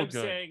It's I so am good.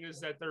 saying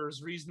is that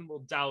there's reasonable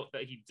doubt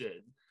that he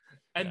did.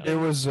 And Yeah. then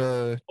There was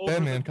a Over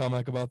Batman the-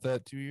 comic about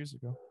that 2 years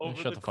ago. over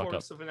shut the the fuck up.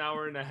 course of an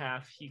hour and a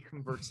half, he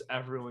converts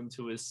everyone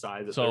to his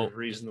side that So- there's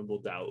reasonable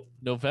doubt.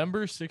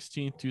 November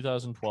 16th,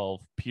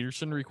 2012,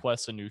 Peterson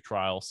requests a new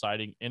trial,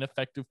 citing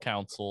ineffective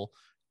counsel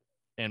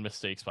and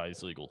mistakes by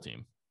his legal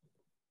team.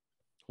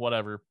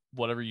 Whatever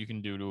you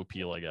can do to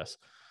appeal, I guess.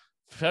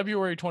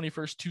 February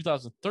 21st,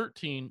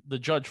 2013, the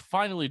judge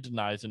finally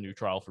denies a new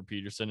trial for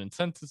Peterson and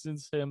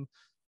sentences him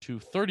to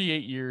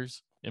 38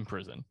 years in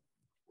prison.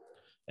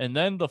 And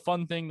then the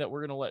fun thing that we're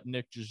going to let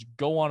Nick just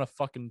go on a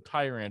fucking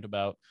tirade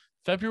about.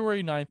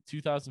 February 9th,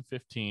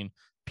 2015,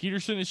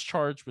 Peterson is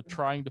charged with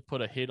trying to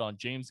put a hit on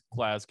James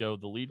Glasgow,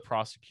 the lead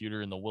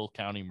prosecutor in the Will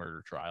County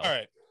murder trial. All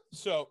right.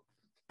 So,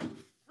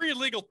 free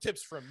legal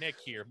tips from Nick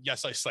here.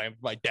 Yes, I slammed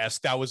my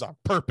desk. That was on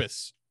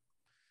purpose.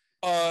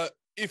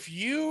 If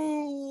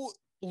you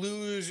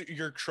lose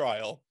your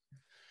trial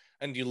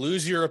and you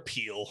lose your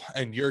appeal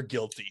and you're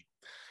guilty,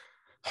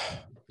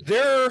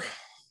 there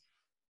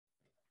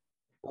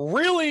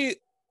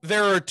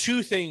are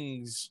two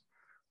things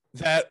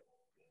that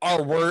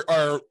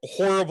are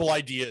horrible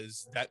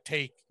ideas that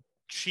take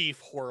chief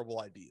horrible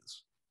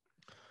ideas.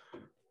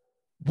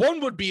 One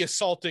would be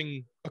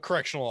assaulting a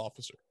correctional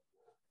officer.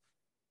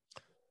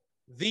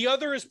 The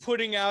other is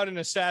putting out an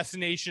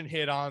assassination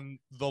hit on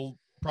the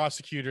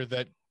prosecutor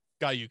that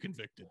got you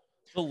convicted.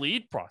 The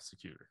lead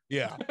prosecutor.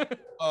 Yeah.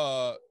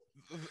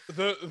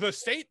 The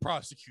state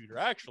prosecutor,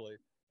 actually.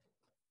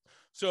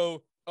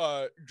 So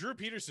Drew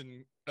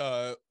Peterson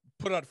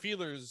put out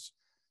feelers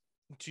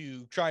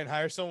to try and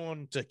hire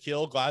someone to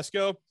kill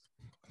Glasgow,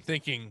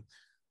 thinking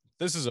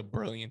this is a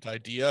brilliant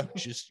idea,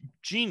 just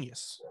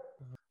genius.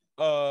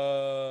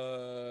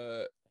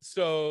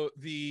 So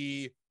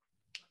he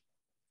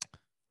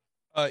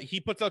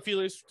puts out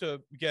feelers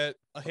to get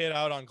a hit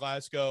out on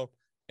Glasgow,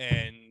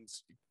 and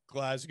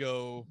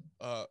Glasgow,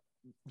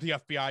 the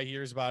FBI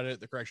hears about it,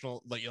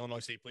 the Illinois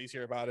State Police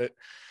hear about it,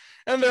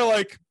 and they're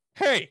like,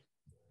 hey,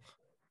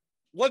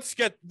 let's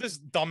get this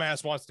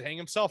dumbass wants to hang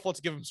himself, let's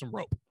give him some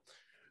rope.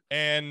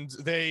 And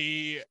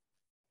they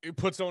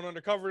put someone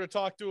undercover to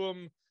talk to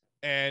him,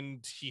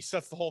 and he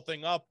sets the whole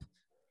thing up.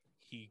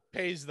 He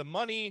pays the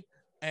money,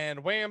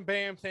 and wham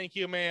bam, thank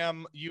you,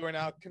 ma'am, you are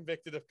now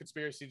convicted of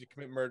conspiracy to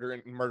commit murder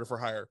and murder for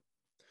hire.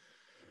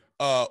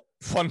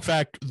 Fun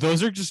fact,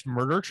 those are just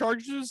murder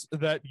charges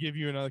that give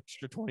you an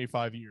extra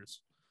 25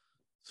 years.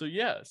 So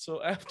yeah,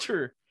 so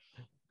after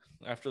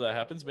that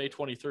happens, May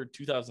 23rd,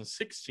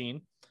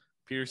 2016,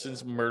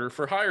 Peterson's murder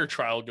for hire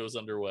trial goes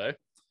underway.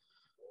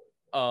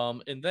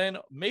 And then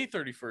May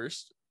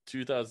 31st,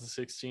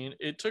 2016,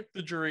 it took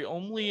the jury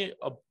only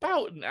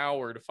about an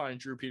hour to find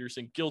Drew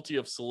Peterson guilty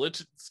of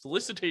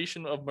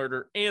solicitation of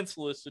murder and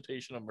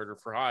solicitation of murder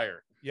for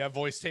hire. Yeah,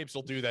 voice tapes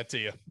will do that to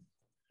you.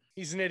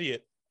 He's an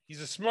idiot. He's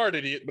a smart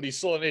idiot, but he's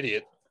still an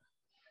idiot.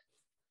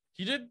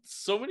 He did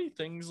so many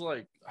things,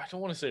 like, I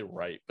don't want to say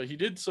right, but he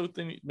did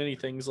many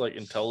things like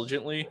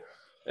intelligently,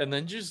 and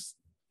then just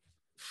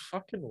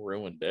fucking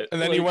ruined it.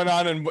 And then he went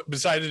on and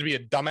decided to be a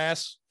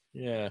dumbass.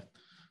 Yeah.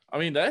 I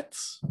mean,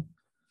 that's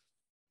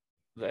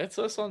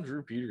us on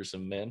Drew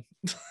Peterson, man.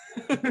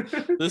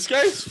 This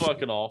guy's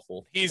fucking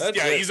awful. He's That's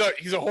it.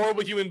 he's a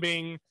horrible human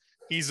being.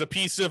 He's a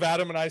piece of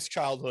Adam and I's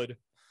childhood.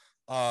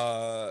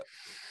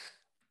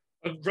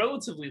 A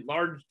relatively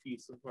large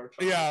piece of our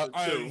childhood,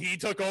 too. He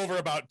took over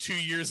about 2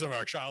 years of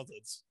our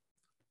childhoods.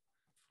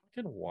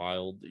 Fucking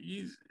wild.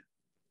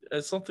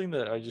 It's something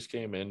that I just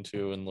came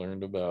into and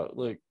learned about.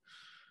 Like,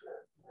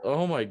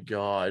 oh my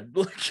god.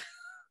 Like,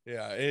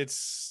 Yeah,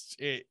 it's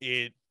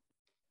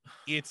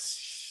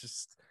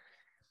just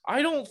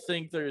I don't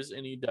think there's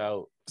any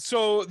doubt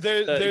so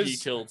that there's he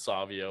killed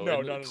Savio. No,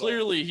 And not at all.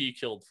 clearly he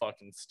killed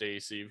fucking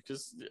Stacy,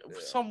 because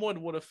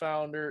someone would have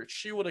found her.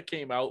 She would have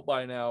came out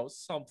by now.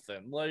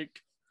 Something like,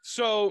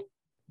 so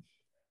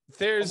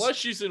there's unless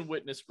she's in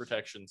witness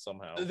protection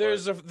somehow.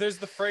 there's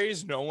the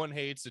phrase no one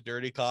hates a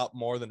dirty cop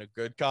more than a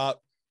good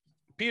cop.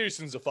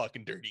 Peterson's a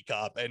fucking dirty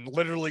cop, and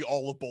literally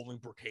all of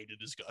Bolingbrook hated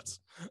his guts.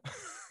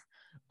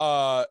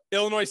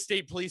 Illinois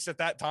State Police at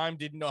that time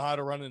didn't know how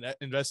to run an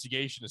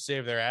investigation to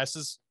save their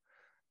asses.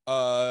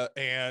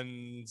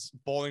 And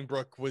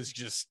Bolingbrook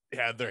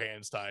had their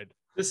hands tied.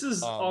 This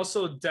is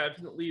also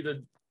definitely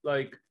the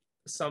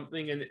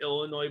something in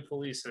Illinois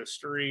police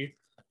history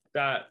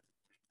that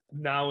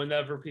now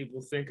whenever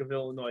people think of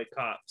Illinois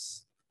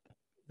cops,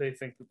 they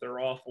think that they're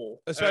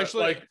awful.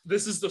 Especially like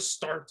this is the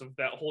start of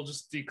that whole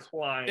just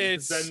decline.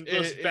 Then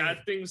those bad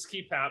things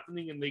keep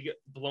happening and they get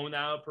blown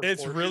out of proportion.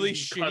 It's really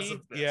because shitty.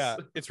 of this. Yeah,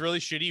 it's really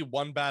shitty.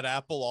 One bad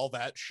apple, all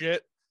that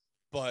shit.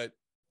 But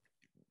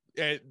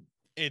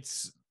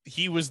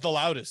he was the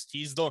loudest.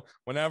 He's the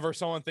whenever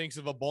someone thinks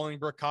of a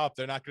Bolingbrook cop,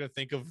 they're not going to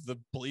think of the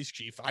police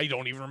chief. I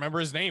don't even remember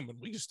his name when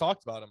we just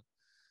talked about him.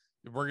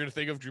 We're going to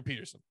think of Drew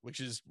Peterson, which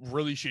is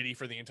really shitty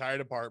for the entire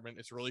department.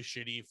 It's really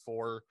shitty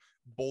for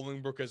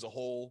Bolingbrook as a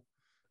whole.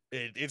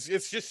 It's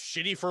just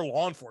shitty for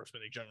law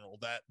enforcement in general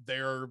that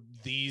there are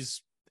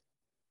these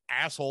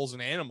assholes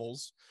and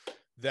animals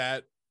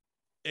that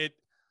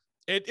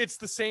it's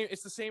the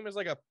same as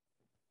like a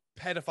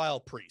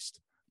pedophile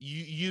priest.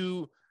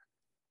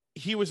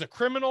 He was a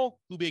criminal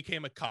who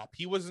became a cop.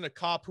 He wasn't a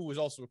cop who was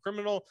also a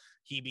criminal.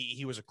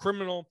 He was a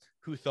criminal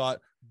who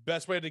thought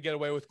best way to get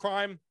away with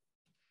crime,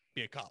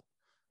 be a cop.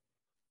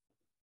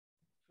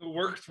 It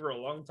worked for a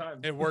long time.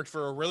 It worked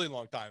for a really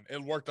long time.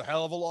 It worked a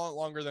hell of a lot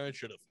longer than it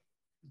should have.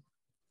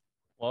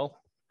 Well,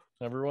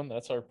 everyone,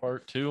 that's our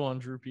part 2 on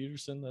Drew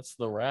Peterson. That's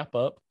the wrap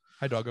up.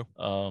 Hi, doggo.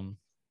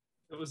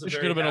 It was wish it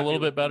could have been a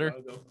little bit better.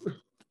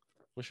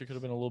 Wish it could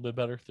have been a little bit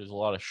better. There's a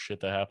lot of shit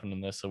that happened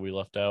in this that we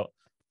left out.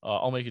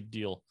 I'll make a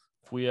deal.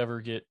 If we ever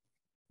get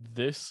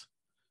this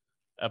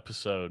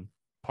episode,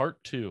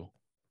 part 2,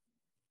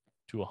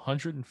 to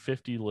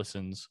 150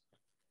 listens,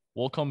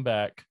 we'll come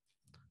back.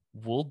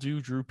 We'll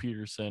do Drew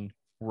Peterson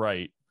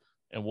right,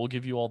 and we'll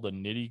give you all the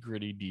nitty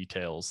gritty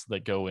details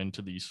that go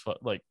into these,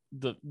 like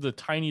the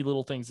tiny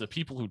little things that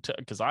people who,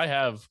 because I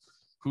have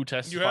who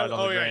testified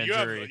on the grand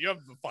jury. You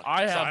have the fucking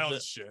I have trial the,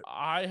 and shit.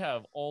 I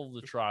have all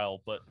the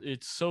trial, but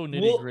it's so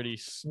nitty gritty.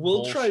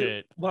 We'll bullshit.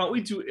 try. Why don't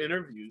we do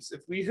interviews?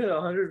 If we hit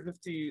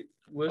 150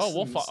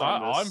 listens,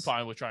 I'm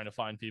fine with trying to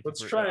find people.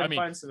 Let's try and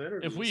find some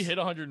interviews. If we hit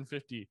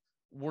 150,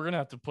 we're gonna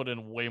have to put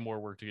in way more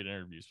work to get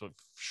interviews. But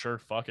sure,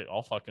 fuck it,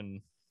 I'll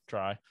fucking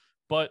try.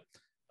 But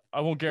I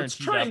won't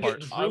guarantee Let's try that and part.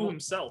 get Drew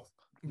himself.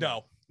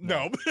 No,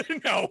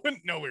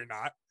 we're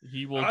not.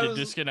 He will get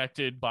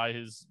disconnected by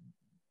his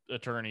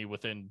attorney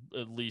within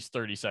at least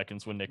 30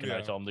 seconds when Nick and I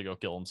tell him to go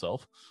kill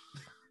himself.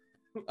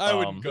 I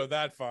wouldn't go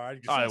that far.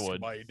 I'd just ask him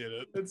why he did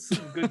it. It's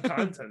some good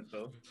content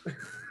though.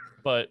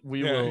 But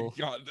we will.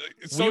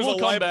 So we will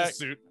come back.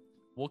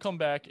 We'll come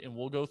back and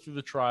we'll go through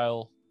the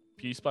trial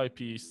piece by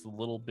piece, the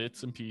little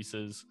bits and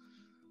pieces,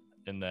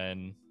 and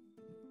then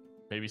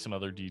maybe some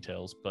other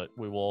details. But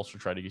we will also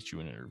try to get you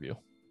an interview.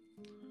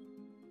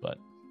 But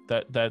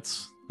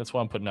that's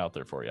what I'm putting out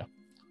there for you.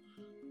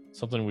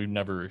 Something we've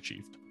never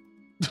achieved.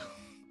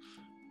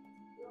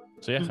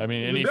 So yeah, I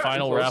mean, any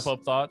final wrap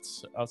up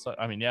thoughts outside?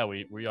 I mean, yeah,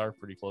 we are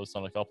pretty close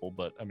on a couple,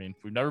 but I mean,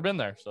 we've never been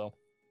there. So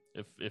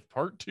if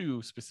part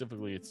 2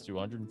 specifically, it's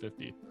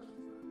 250.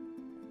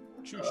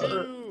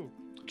 Choo-choo.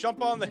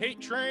 Jump on the hate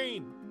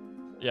train.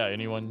 Yeah,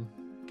 anyone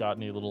got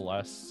any little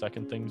last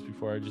second things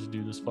before I just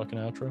do this fucking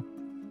outro?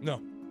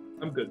 No,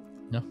 I'm good.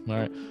 No. All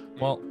right.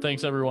 Well,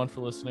 thanks everyone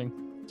for listening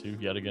to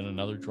yet again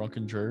another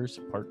Drunken Jurors,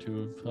 part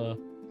 2 of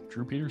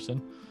Drew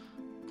Peterson.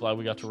 Glad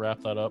we got to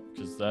wrap that up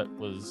because that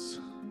was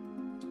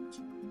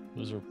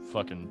a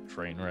fucking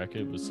train wreck.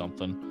 It was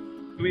something.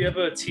 Do we have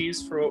a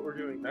tease for what we're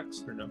doing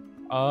next or no?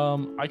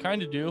 I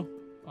kind of do.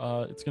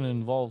 It's going to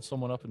involve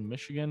someone up in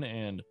Michigan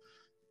and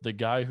the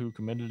guy who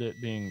committed it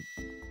being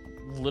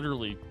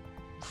literally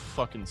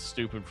fucking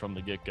stupid from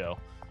the get-go.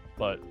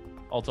 But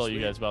I'll tell you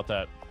guys about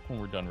that when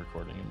we're done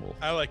recording, and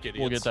I like it.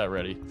 We'll get that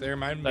ready. They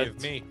remind me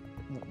of me.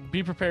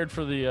 Be prepared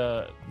for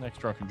the next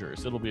Drunken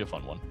Jurors. It'll be a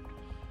fun one.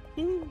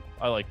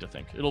 I like to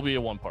think it'll be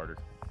a one-parter.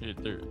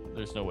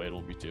 There's no way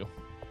it'll be 2.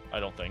 I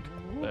don't think.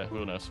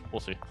 Who knows? We'll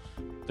see.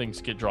 Things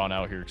get drawn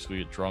out here because we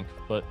get drunk,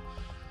 but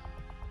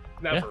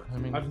never. Yeah, I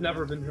mean, I've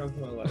never been drunk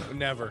in my life.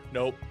 Never.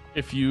 Nope.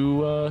 If you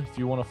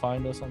want to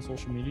find us on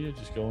social media,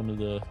 just go into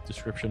the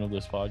description of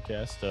this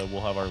podcast.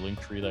 We'll have our link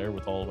tree there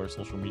with all of our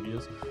social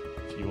medias.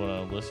 If you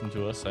want to listen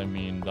to us, I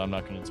mean, I'm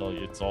not going to tell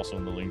you. It's also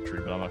in the link tree,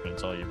 but I'm not going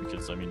to tell you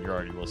because I mean, you're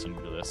already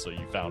listening to this, so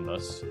you found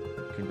us.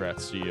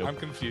 Congrats to you. I'm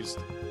confused.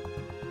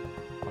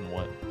 On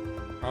what?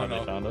 How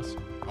they found us?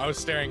 I was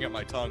staring at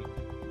my tongue.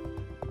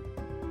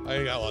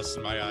 I got lust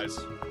in my eyes.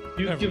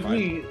 Did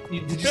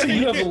you say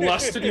you have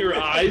lust in your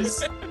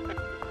eyes?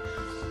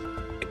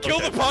 Kill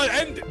the pun.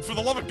 End it, for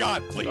the love of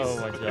God, please. Oh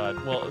my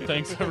God. Well,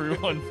 thanks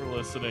everyone for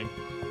listening.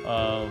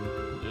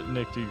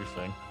 Nick, do your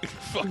thing.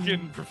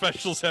 Fucking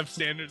professionals have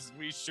standards.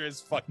 We sure as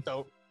fuck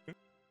don't.